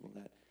homeless people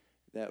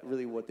that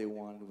really what they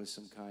wanted was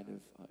some kind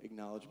of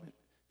acknowledgement.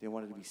 They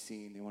wanted to be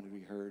seen. They wanted to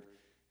be heard.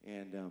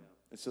 And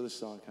so this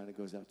song kind of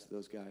goes out to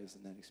those guys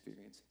and that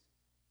experience.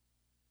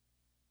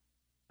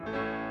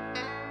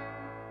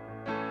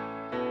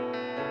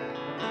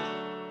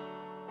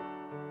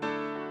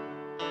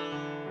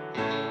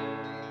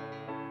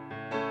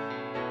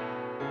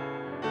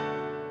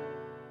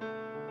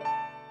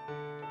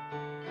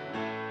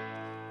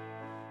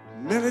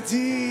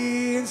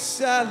 Melody in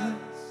silence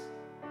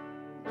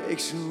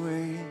makes her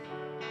way.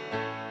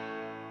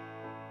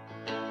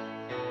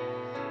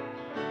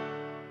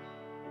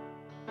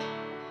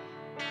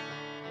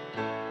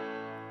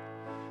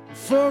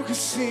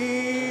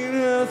 Focusing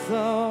her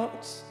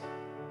thoughts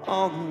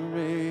on the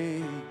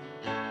rain.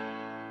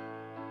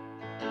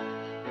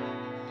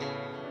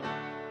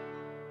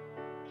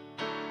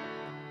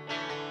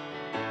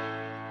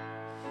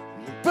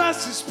 And the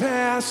buses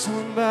pass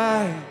on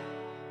by,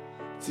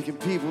 taking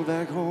people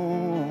back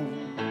home.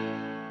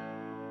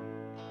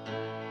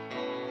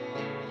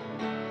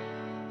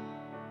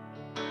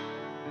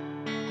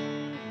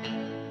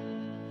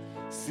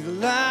 See the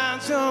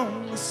lines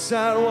on the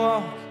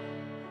sidewalk,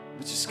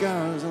 but your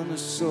scars on the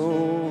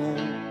soul.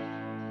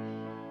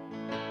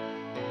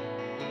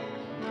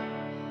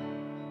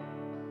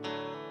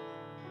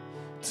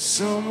 To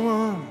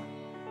someone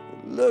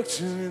that looked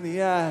her in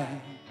the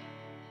eye,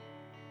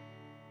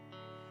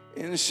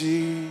 and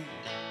she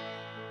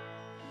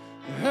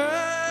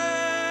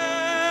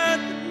heard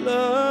the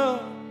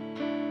love.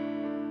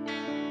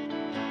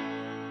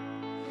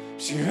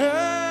 She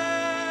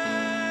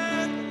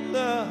heard the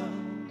love.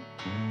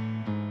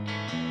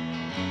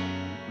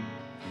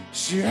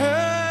 She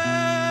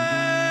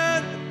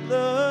heard the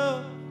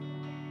love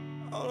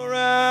all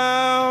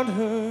around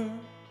her.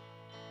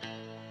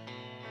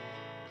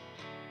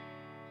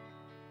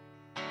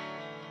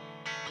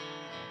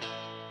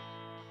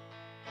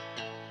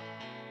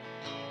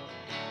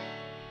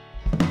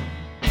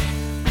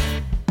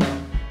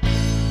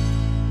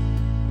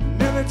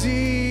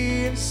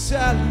 Melody in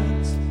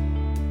silence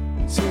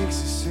takes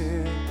us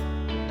in.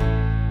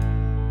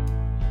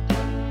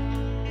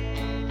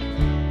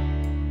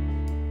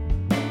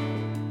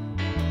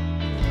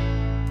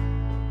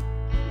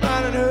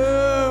 Reminding her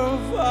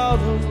of all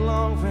those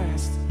long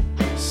vast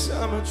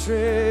summer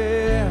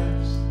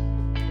trips.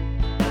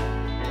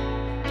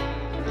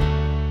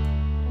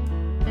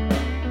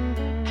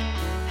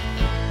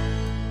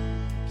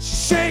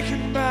 She's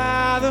shaken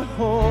by the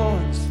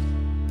horns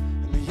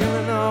and the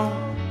yelling on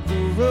the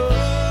road.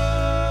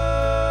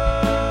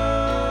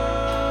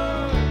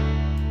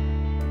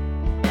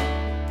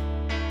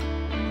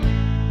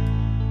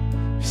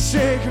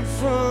 Shaken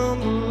from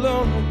the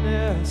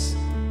loneliness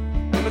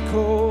and the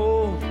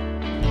cold.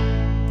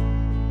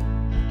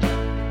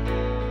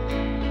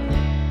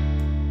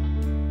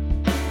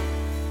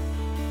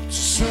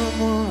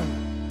 Someone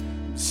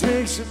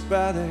takes her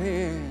by the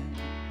hand,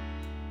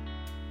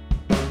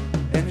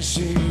 and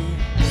she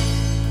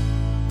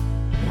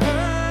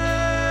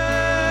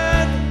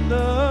heard the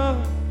love.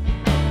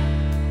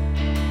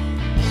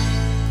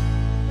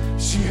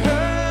 She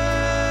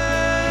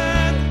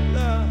heard the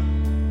love.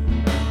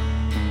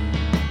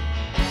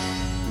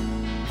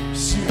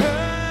 She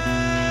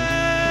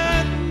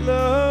heard the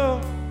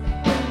love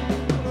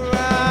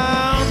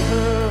around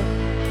her.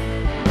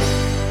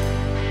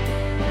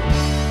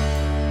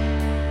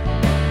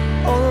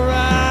 All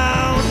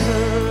around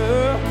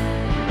her.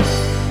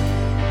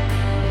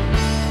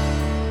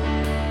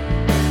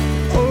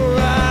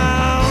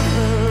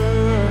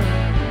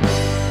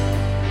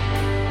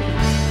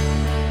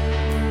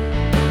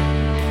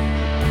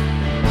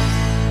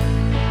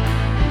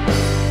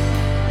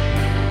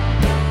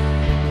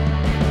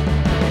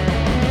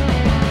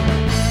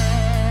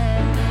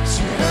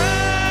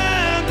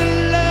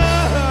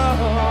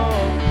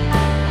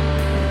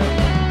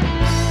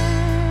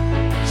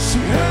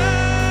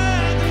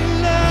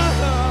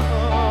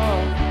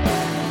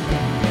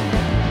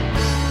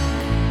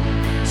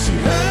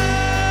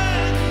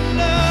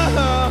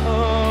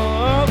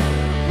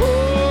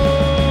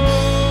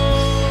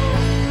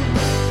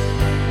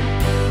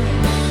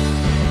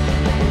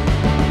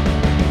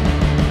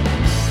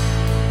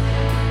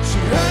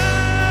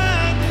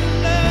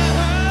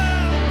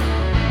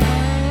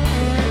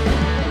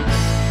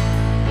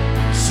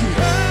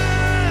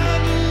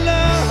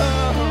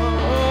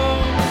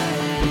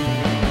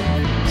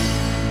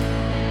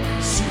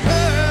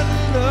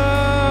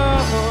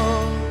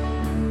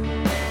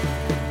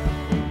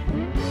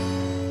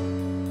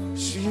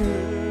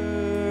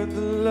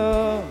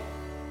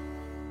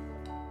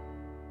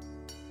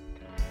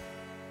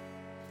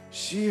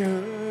 she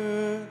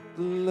heard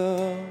the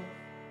love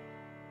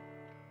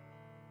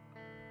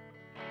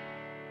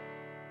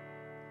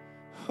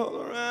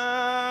all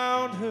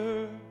around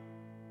her.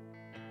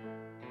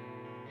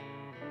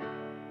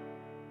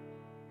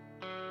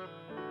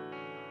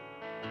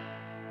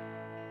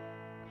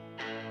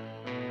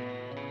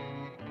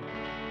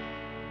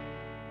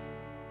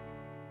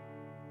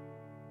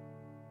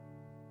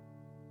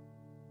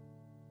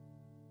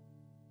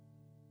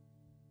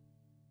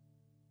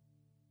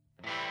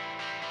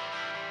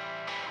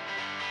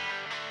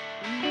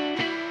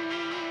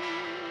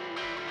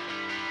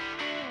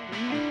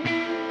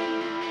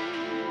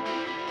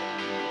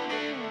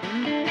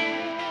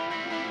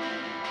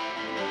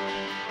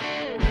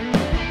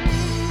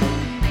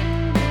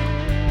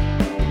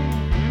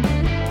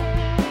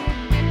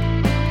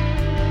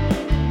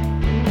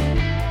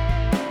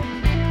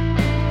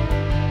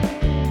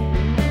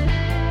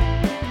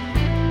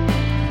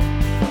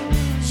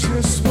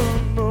 Just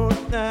one more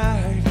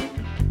night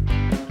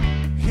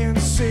in the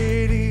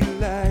city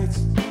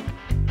lights.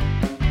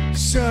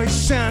 Saw you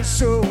shine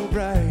so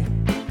bright,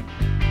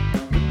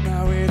 but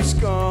now it's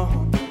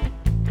gone.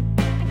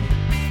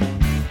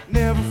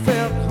 Never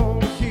felt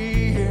home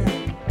here.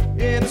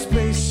 In this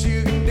place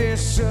you can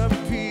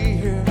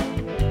disappear.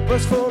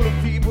 Bus full of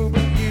people,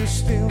 but you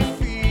still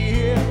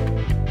fear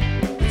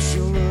that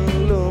you're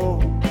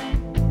alone.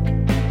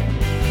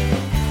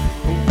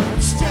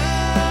 What's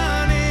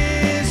done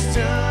is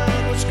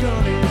done. What's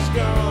gone is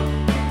gone.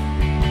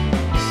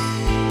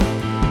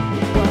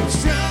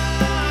 What's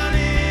done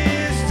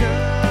is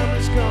done.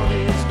 What's gone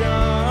is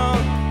gone.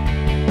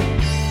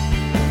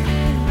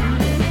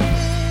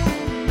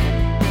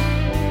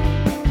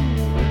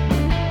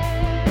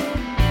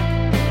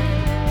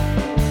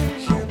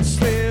 In this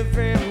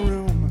living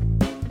room,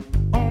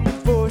 only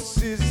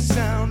voices, the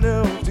sound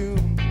of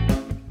doom.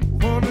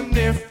 Wondering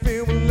if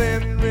it will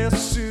end real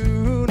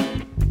soon.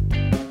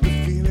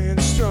 We're feeling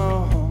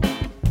strong,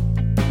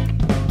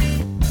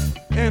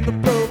 and the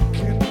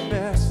broken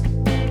mess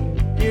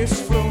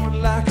is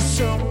flowing like a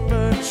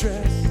summer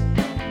dress.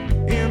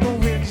 In the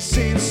wind, you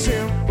see the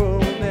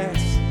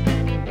simpleness,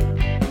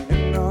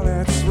 and all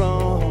that's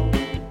wrong.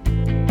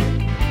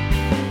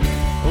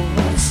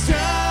 What's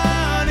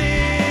done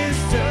is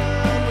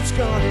done. What's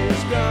gone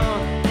is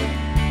gone.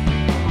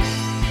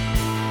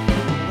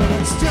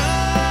 What's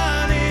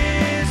done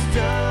is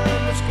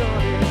done. What's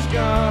gone is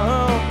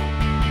gone.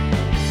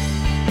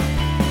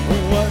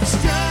 What's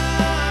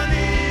done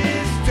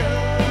is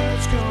done.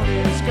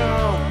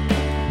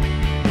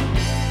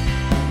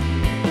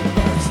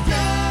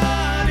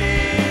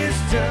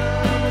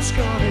 What's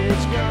gone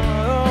is gone.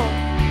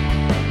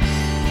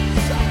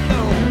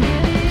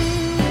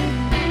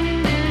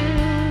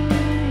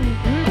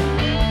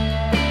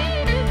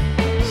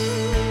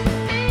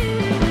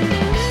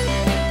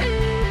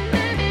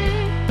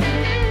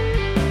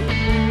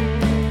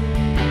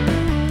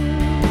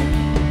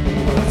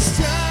 What's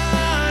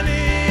done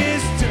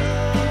is done.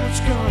 What's gone is gone. What's done is done. What's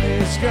gone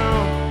is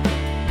gone.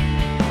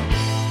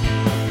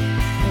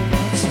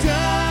 What's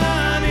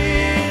done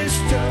is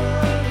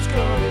done. What's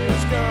gone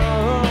is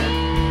gone.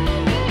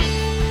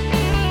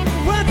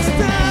 What's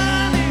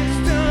done is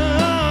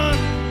done.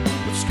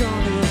 What's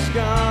gone is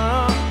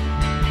gone.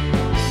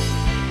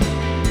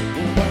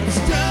 What's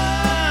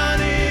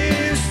done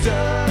is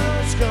done.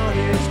 What's gone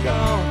is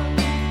gone.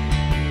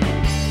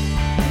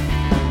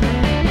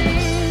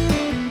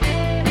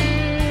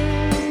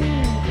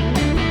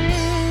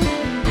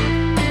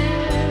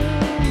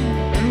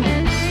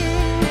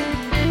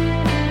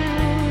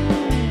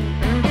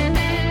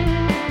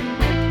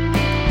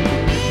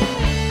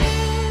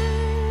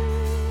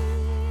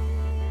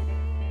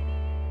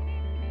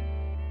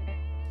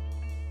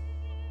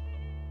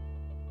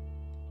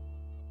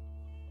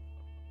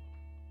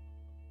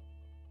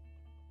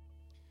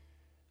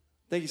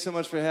 Thank you so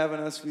much for having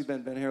us. We've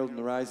been Ben Harold and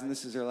the Rising.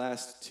 This is our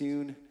last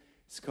tune.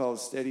 It's called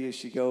Steady As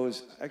She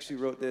Goes. I actually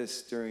wrote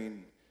this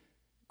during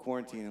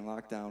quarantine and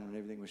lockdown when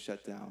everything was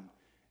shut down,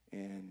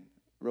 and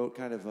wrote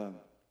kind of a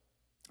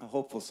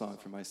hopeful song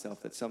for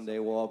myself that someday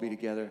we'll all be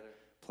together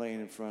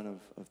playing in front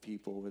of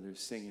people where they're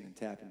singing and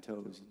tapping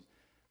toes,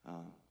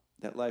 and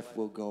that life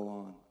will go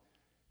on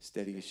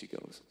steady as she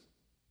goes.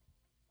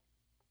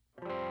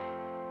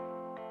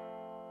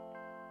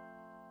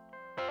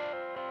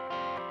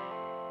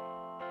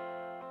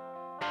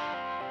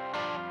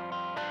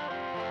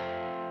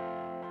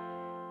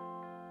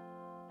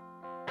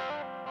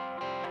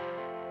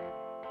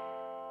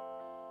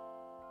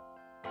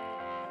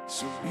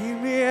 So meet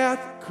me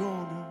at the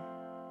corner,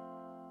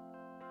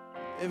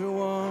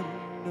 everyone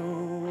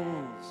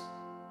knows.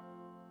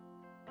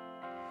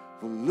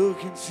 We'll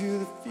look into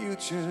the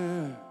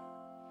future,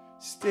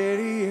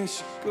 steady as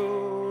she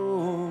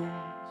goes.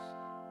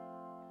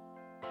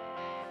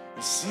 I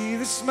see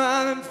the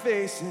smiling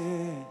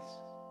faces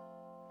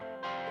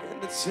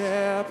and the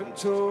tapping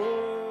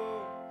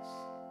toes.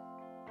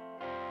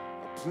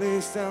 A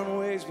place down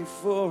ways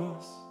before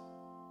us,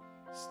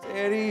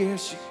 steady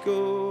as she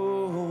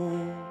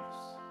goes.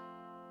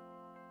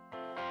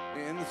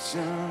 And the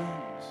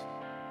times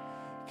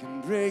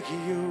can break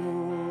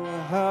your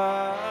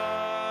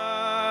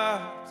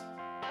heart,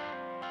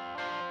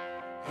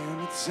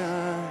 and the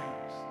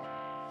times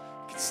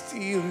can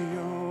steal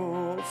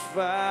your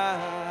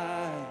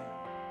fire,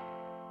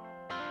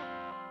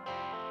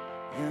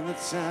 and the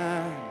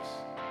times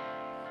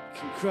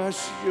can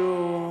crush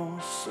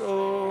your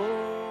soul.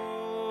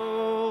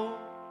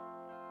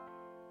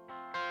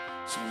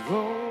 So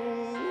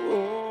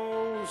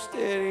roll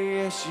steady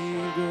as she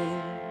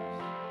goes.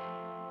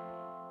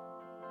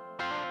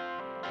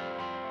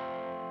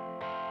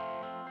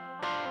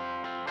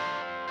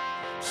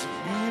 So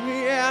meet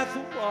me at the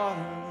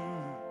water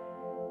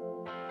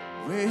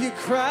where you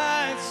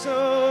cried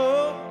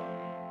so.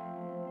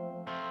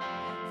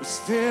 We'll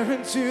stare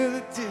into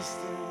the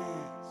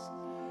distance,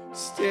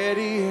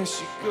 steady as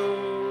she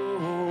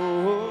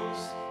goes.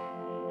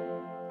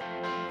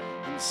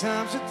 In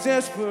times of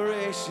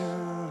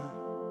desperation,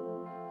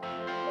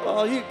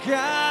 all you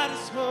got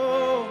is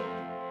hope.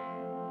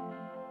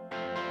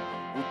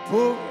 We'll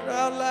pour it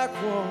out like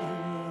water,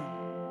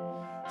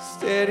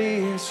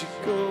 steady as she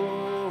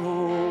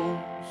goes.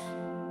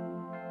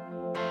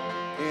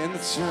 And the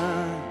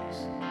times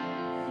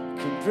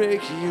can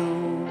break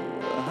your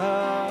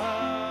heart,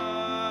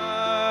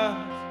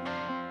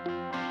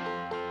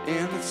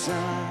 and the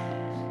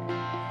times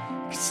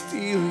can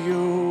steal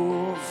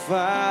your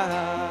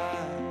fire,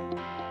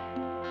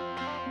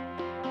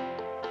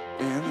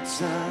 and the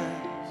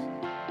times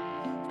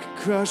can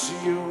crush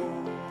your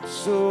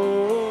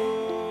soul.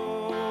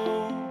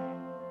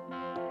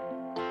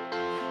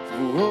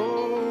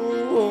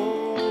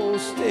 Oh,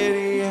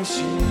 steady as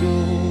she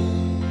goes.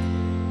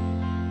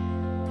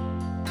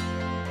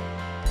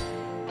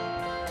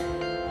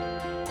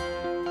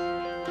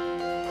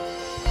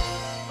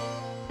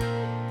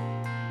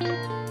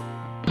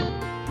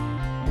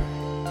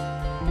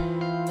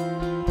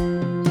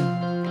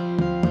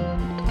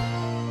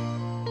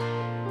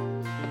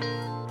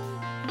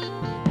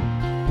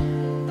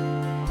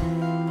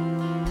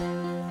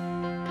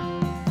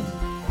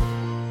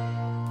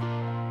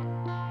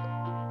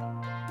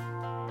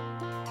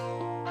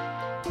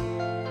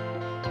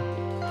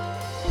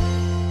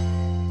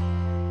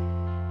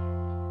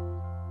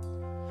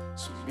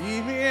 So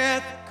meet me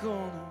at the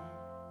corner,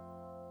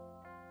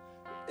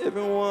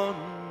 everyone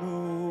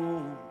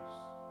knows.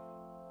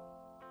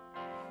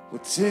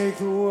 We'll take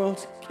the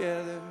world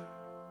together,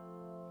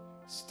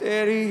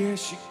 steady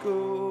as she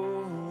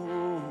goes.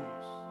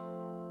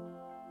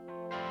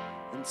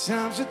 In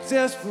times of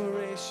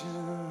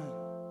desperation,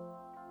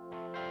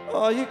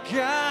 all you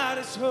got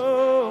is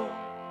hope.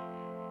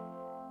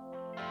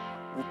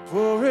 We'll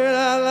pour it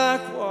out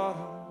like water,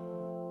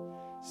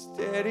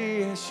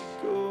 steady as she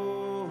goes.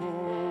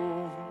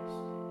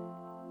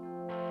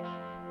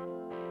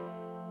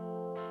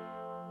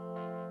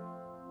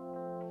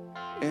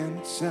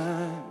 And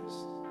times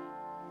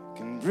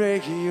can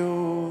break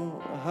your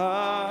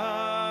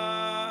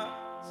heart,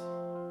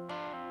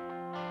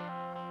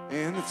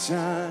 and the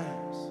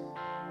times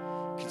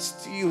can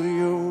steal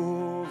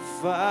your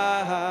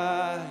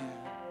fire,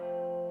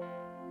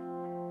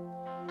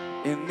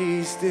 and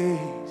these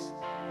days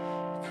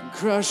can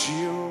crush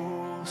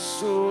your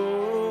soul.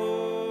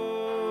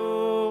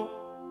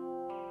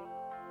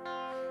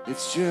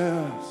 It's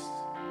just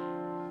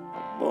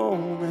a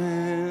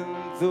moment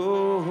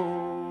though.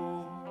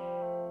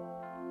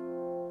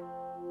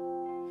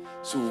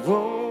 So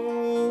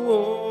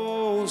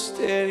whoa,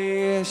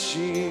 steady as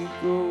she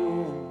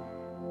goes.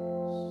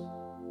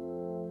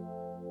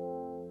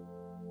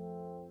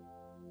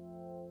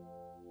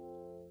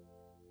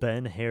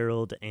 Ben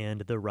Harrold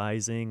and The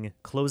Rising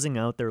closing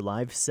out their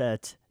live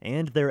set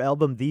and their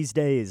album These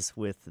Days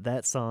with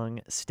that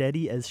song,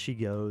 Steady as She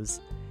Goes.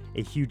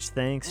 A huge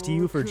thanks to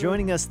you for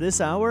joining us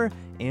this hour,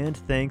 and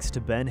thanks to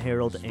Ben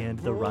Harrold and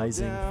The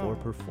Rising for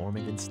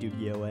performing in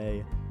Studio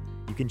A.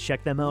 You can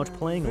check them out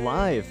playing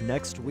live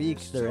next week.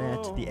 They're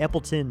at the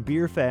Appleton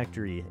Beer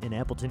Factory in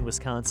Appleton,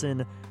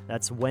 Wisconsin.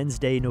 That's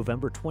Wednesday,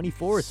 November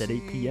 24th at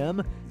 8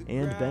 p.m.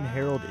 And Ben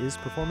Harrold is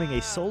performing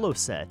a solo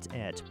set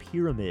at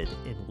Pyramid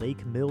in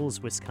Lake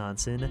Mills,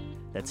 Wisconsin.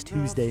 That's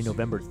Tuesday,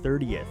 November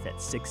 30th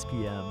at 6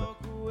 p.m.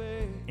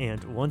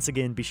 And once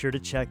again, be sure to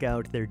check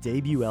out their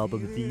debut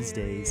album These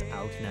Days,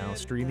 out now,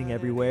 streaming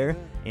everywhere,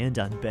 and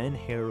on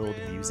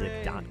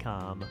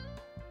benharoldmusic.com.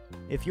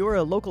 If you're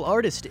a local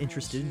artist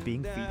interested in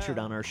being featured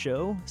on our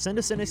show, send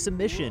us in a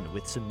submission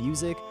with some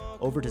music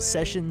over to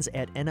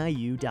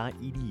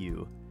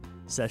sessions@niu.edu.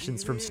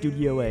 Sessions from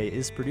Studio A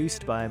is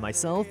produced by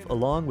myself,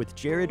 along with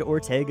Jared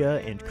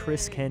Ortega and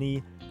Chris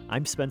Kenny.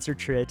 I'm Spencer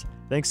Tritt.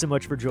 Thanks so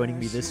much for joining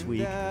me this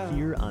week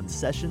here on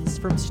Sessions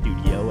from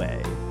Studio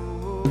A.